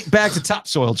 That's 8 bags of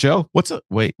topsoil, Joe. What's a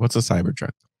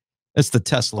Cybertruck? It's the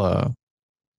Tesla.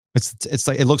 It's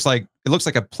like it looks like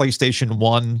a PlayStation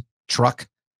 1 truck,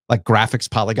 like graphics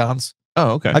polygons.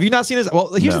 Oh, okay. Have you not seen this?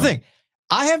 Well, here's the thing.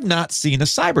 I have not seen a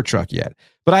Cybertruck yet,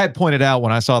 but I had pointed out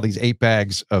when I saw these 8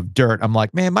 bags of dirt, I'm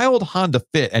like, man, my old Honda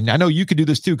Fit, and I know you could do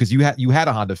this too because you had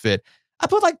a Honda Fit. I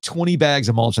put like 20 bags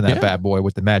of mulch in that bad boy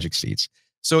with the magic seats.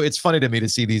 So it's funny to me to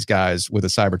see these guys with a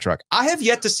Cybertruck. I have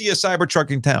yet to see a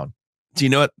Cybertruck in town. Do you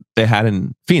know what they had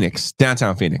in Phoenix,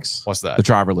 downtown Phoenix? What's that? The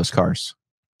driverless cars.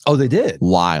 Oh, they did.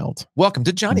 Wild. Welcome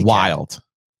to Johnny. Wild.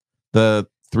 So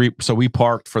we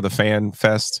parked for the Fan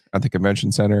Fest at the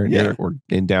convention center here, or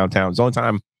in downtown. It was the only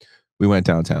time we went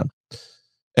downtown.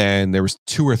 And there was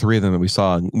 2 or 3 of them that we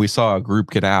saw. And we saw a group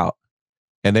get out,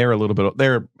 and they were a little bit.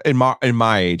 They're in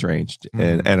my age range,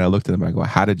 and I looked at them. And I go,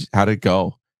 how did it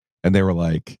go? And they were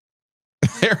like,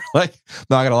 not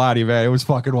gonna lie to you, man, it was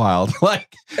fucking wild.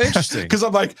 Like, interesting, because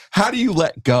I'm like, how do you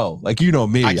let go? Like, you know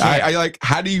me, I like,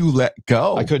 how do you let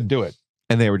go? I couldn't do it.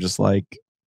 And they were just like,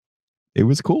 it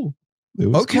was cool. It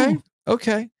was okay. cool.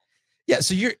 Okay. Yeah.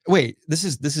 So this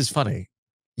is funny.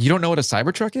 You don't know what a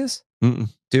Cybertruck is?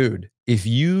 Dude,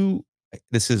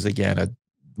 this is again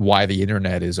why the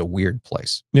internet is a weird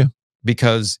place. Yeah.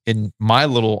 Because in my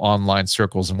little online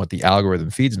circles and what the algorithm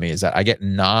feeds me is that I get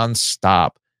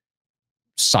nonstop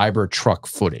Cybertruck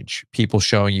footage. People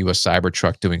showing you a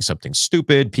Cybertruck doing something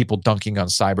stupid, people dunking on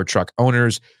Cybertruck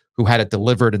owners who had it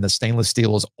delivered and the stainless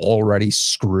steel is already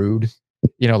screwed.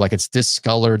 You know, like it's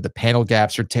discolored, the panel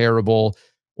gaps are terrible,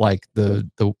 like the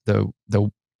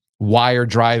wire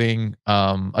driving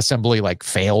assembly like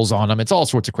fails on them. It's all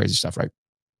sorts of crazy stuff, right?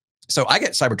 So I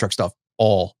get Cybertruck stuff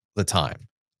all the time.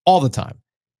 All the time.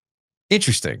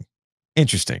 Interesting.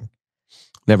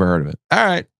 Never heard of it. All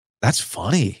right. That's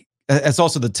funny. It's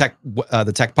also the tech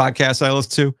podcast I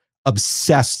listen to.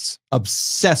 Obsessed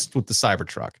with the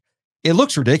Cybertruck. It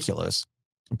looks ridiculous.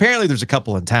 Apparently there's a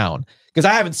couple in town because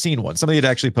I haven't seen one. Somebody had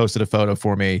actually posted a photo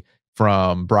for me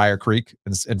from Briar Creek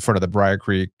in front of the Briar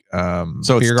Creek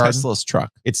so it's Tesla's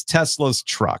truck. It's Tesla's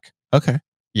truck. Okay.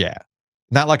 Yeah.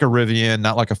 Not like a Rivian,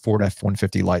 not like a Ford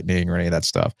F-150 Lightning or any of that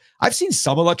stuff. I've seen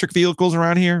some electric vehicles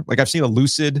around here. Like I've seen a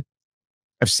Lucid.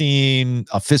 I've seen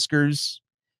a Fiskars.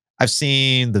 I've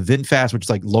seen the VinFast, which is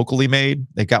like locally made.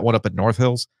 They got one up at North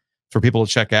Hills for people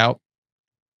to check out.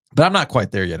 But I'm not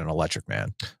quite there yet in electric,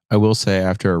 man. I will say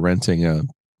after renting a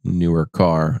newer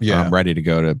car, I'm ready to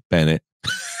go to Bennett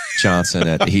Johnson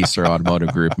at the Heister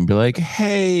Automotive Group and be like,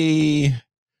 hey,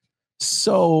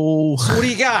 so what do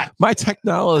you got? My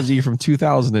technology from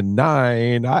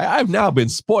 2009, I've now been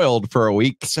spoiled for a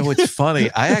week. So it's funny.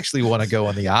 I actually want to go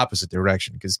in the opposite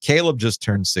direction because Caleb just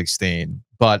turned 16,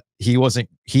 but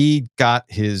he got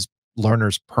his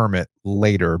learner's permit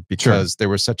later because there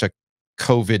was such a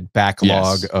COVID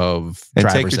backlog of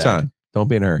drivers. Take your time. Don't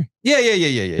be in a hurry.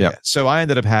 Yeah. So I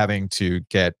ended up having to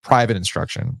get private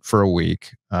instruction for a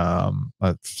week.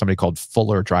 Somebody called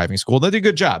Fuller Driving School. They did a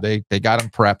good job. They got him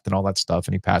prepped and all that stuff,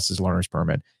 and he passed his learner's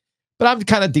permit. But I'm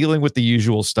kind of dealing with the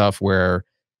usual stuff where,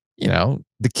 you know,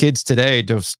 the kids today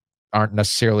just aren't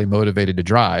necessarily motivated to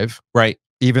drive. Right.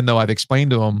 Even though I've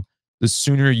explained to them, the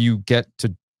sooner you get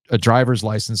to a driver's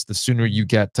license, the sooner you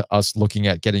get to us looking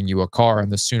at getting you a car,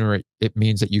 and the sooner it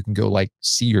means that you can go like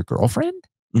see your girlfriend.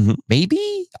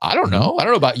 Maybe. I don't know. I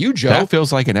don't know about you, Joe. That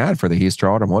feels like an ad for the Heister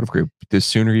Automotive Group. The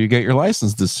sooner you get your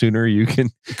license, the sooner you can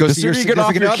go see your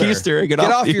significant other. Keister, get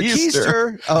off your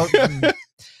keister.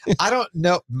 I don't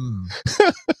know.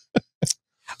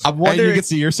 I'm wondering. And you can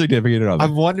see your significant other.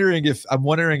 I'm wondering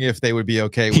if they would be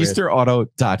okay with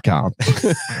KeisterAuto.com.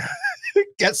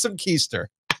 Get some Keister.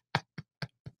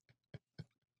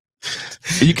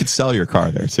 You could sell your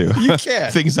car there too. You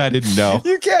can't. Things I didn't know.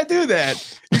 You can't do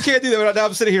that. You can't do that. Now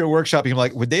I'm sitting here workshopping. I'm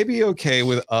like, would they be okay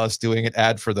with us doing an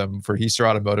ad for them for Heister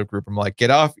Automotive Group? I'm like, get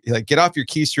off your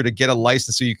Keister to get a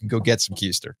license so you can go get some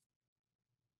Keister.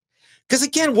 Because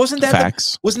again, wasn't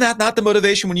that not the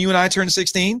motivation when you and I turned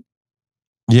 16?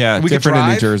 Yeah, different in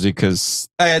New Jersey because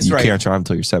you can't drive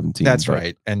until you're 17. That's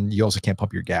right. And you also can't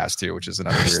pump your gas too, which is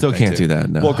another weird still thing can't do that.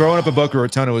 No. Well, growing up in Boca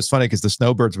Raton, it was funny because the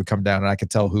snowbirds would come down and I could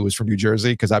tell who was from New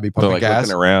Jersey because I'd be pumping gas.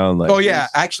 Looking around. Like, oh yeah.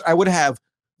 Actually, I would have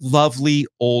lovely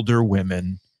older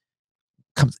women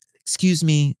come, excuse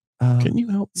me, can you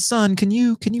help? Son, can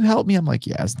you help me? I'm like,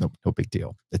 yeah, it's no big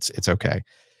deal. It's okay.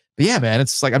 But yeah, man,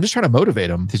 it's like I'm just trying to motivate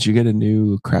them. Did you get a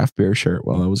new craft beer shirt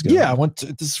while I was going? Yeah, I went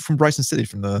to, this is from Bryson City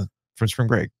from spring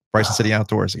break. Bryson City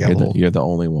Outdoors. You're the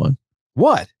only one.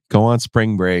 What? Go on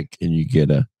spring break and you get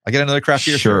I get another craft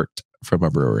beer shirt from a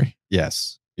brewery.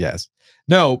 Yes.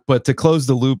 No, but to close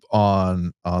the loop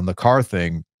on the car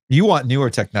thing, you want newer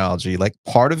technology. Like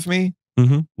part of me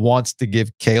wants to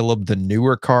give Caleb the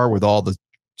newer car with all the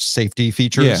safety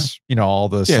features, you know, all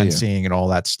the sensing and all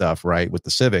that stuff, right? With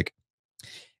the Civic.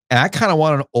 And I kind of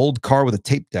want an old car with a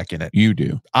tape deck in it. You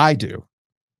do. I do.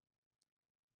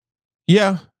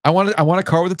 Yeah. I want a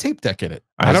car with a tape deck in it.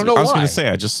 I don't know why. I was going to say,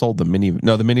 I just sold the mini.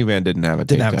 No, the minivan didn't have a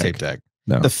tape deck.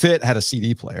 No. The Fit had a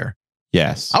CD player.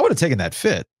 Yes. I would have taken that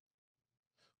Fit.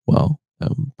 Well,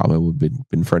 probably would have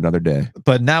been for another day.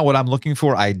 But now what I'm looking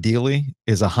for ideally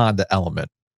is a Honda Element.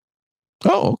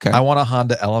 Oh, okay. I want a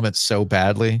Honda Element so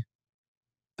badly.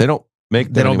 They don't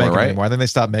make them anymore. I think they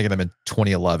stopped making them in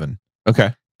 2011.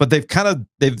 Okay. But they've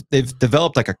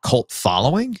developed like a cult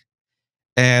following,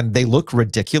 and they look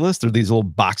ridiculous. They're these little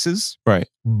boxes. Right.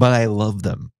 But I love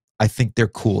them. I think they're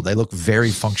cool. They look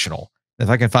very functional. If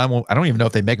I can find one, I don't even know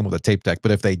if they make them with a tape deck,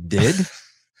 but if they did,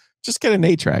 just get an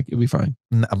 8-track. You'll be fine.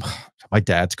 My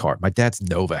dad's car. My dad's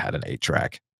Nova had an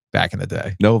 8-track back in the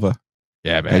day. Nova.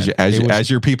 Yeah, man. As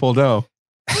your people know.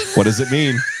 What does it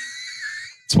mean?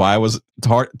 That's why I was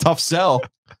tough sell.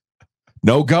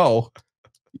 No go.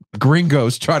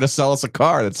 Gringos try to sell us a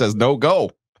car that says no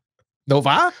go.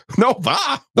 Nova? Nova?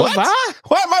 Nova?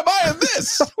 Why am I buying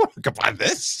this? I can buy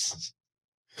this.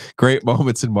 Great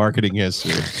moments in marketing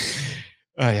history.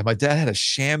 Oh, yeah, my dad had a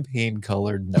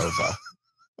champagne-colored Nova.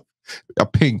 A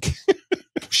pink.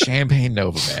 Champagne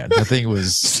Nova, man. That thing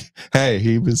was... Hey,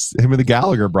 him and the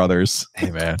Gallagher brothers.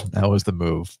 Hey, man, that was the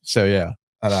move. So, yeah.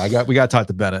 We got to talk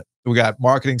to Bennett. We got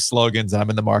marketing slogans. I'm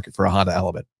in the market for a Honda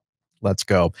Element. Let's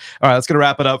go. All right, that's going to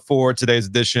wrap it up for today's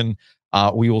edition.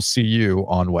 We will see you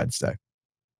on Wednesday.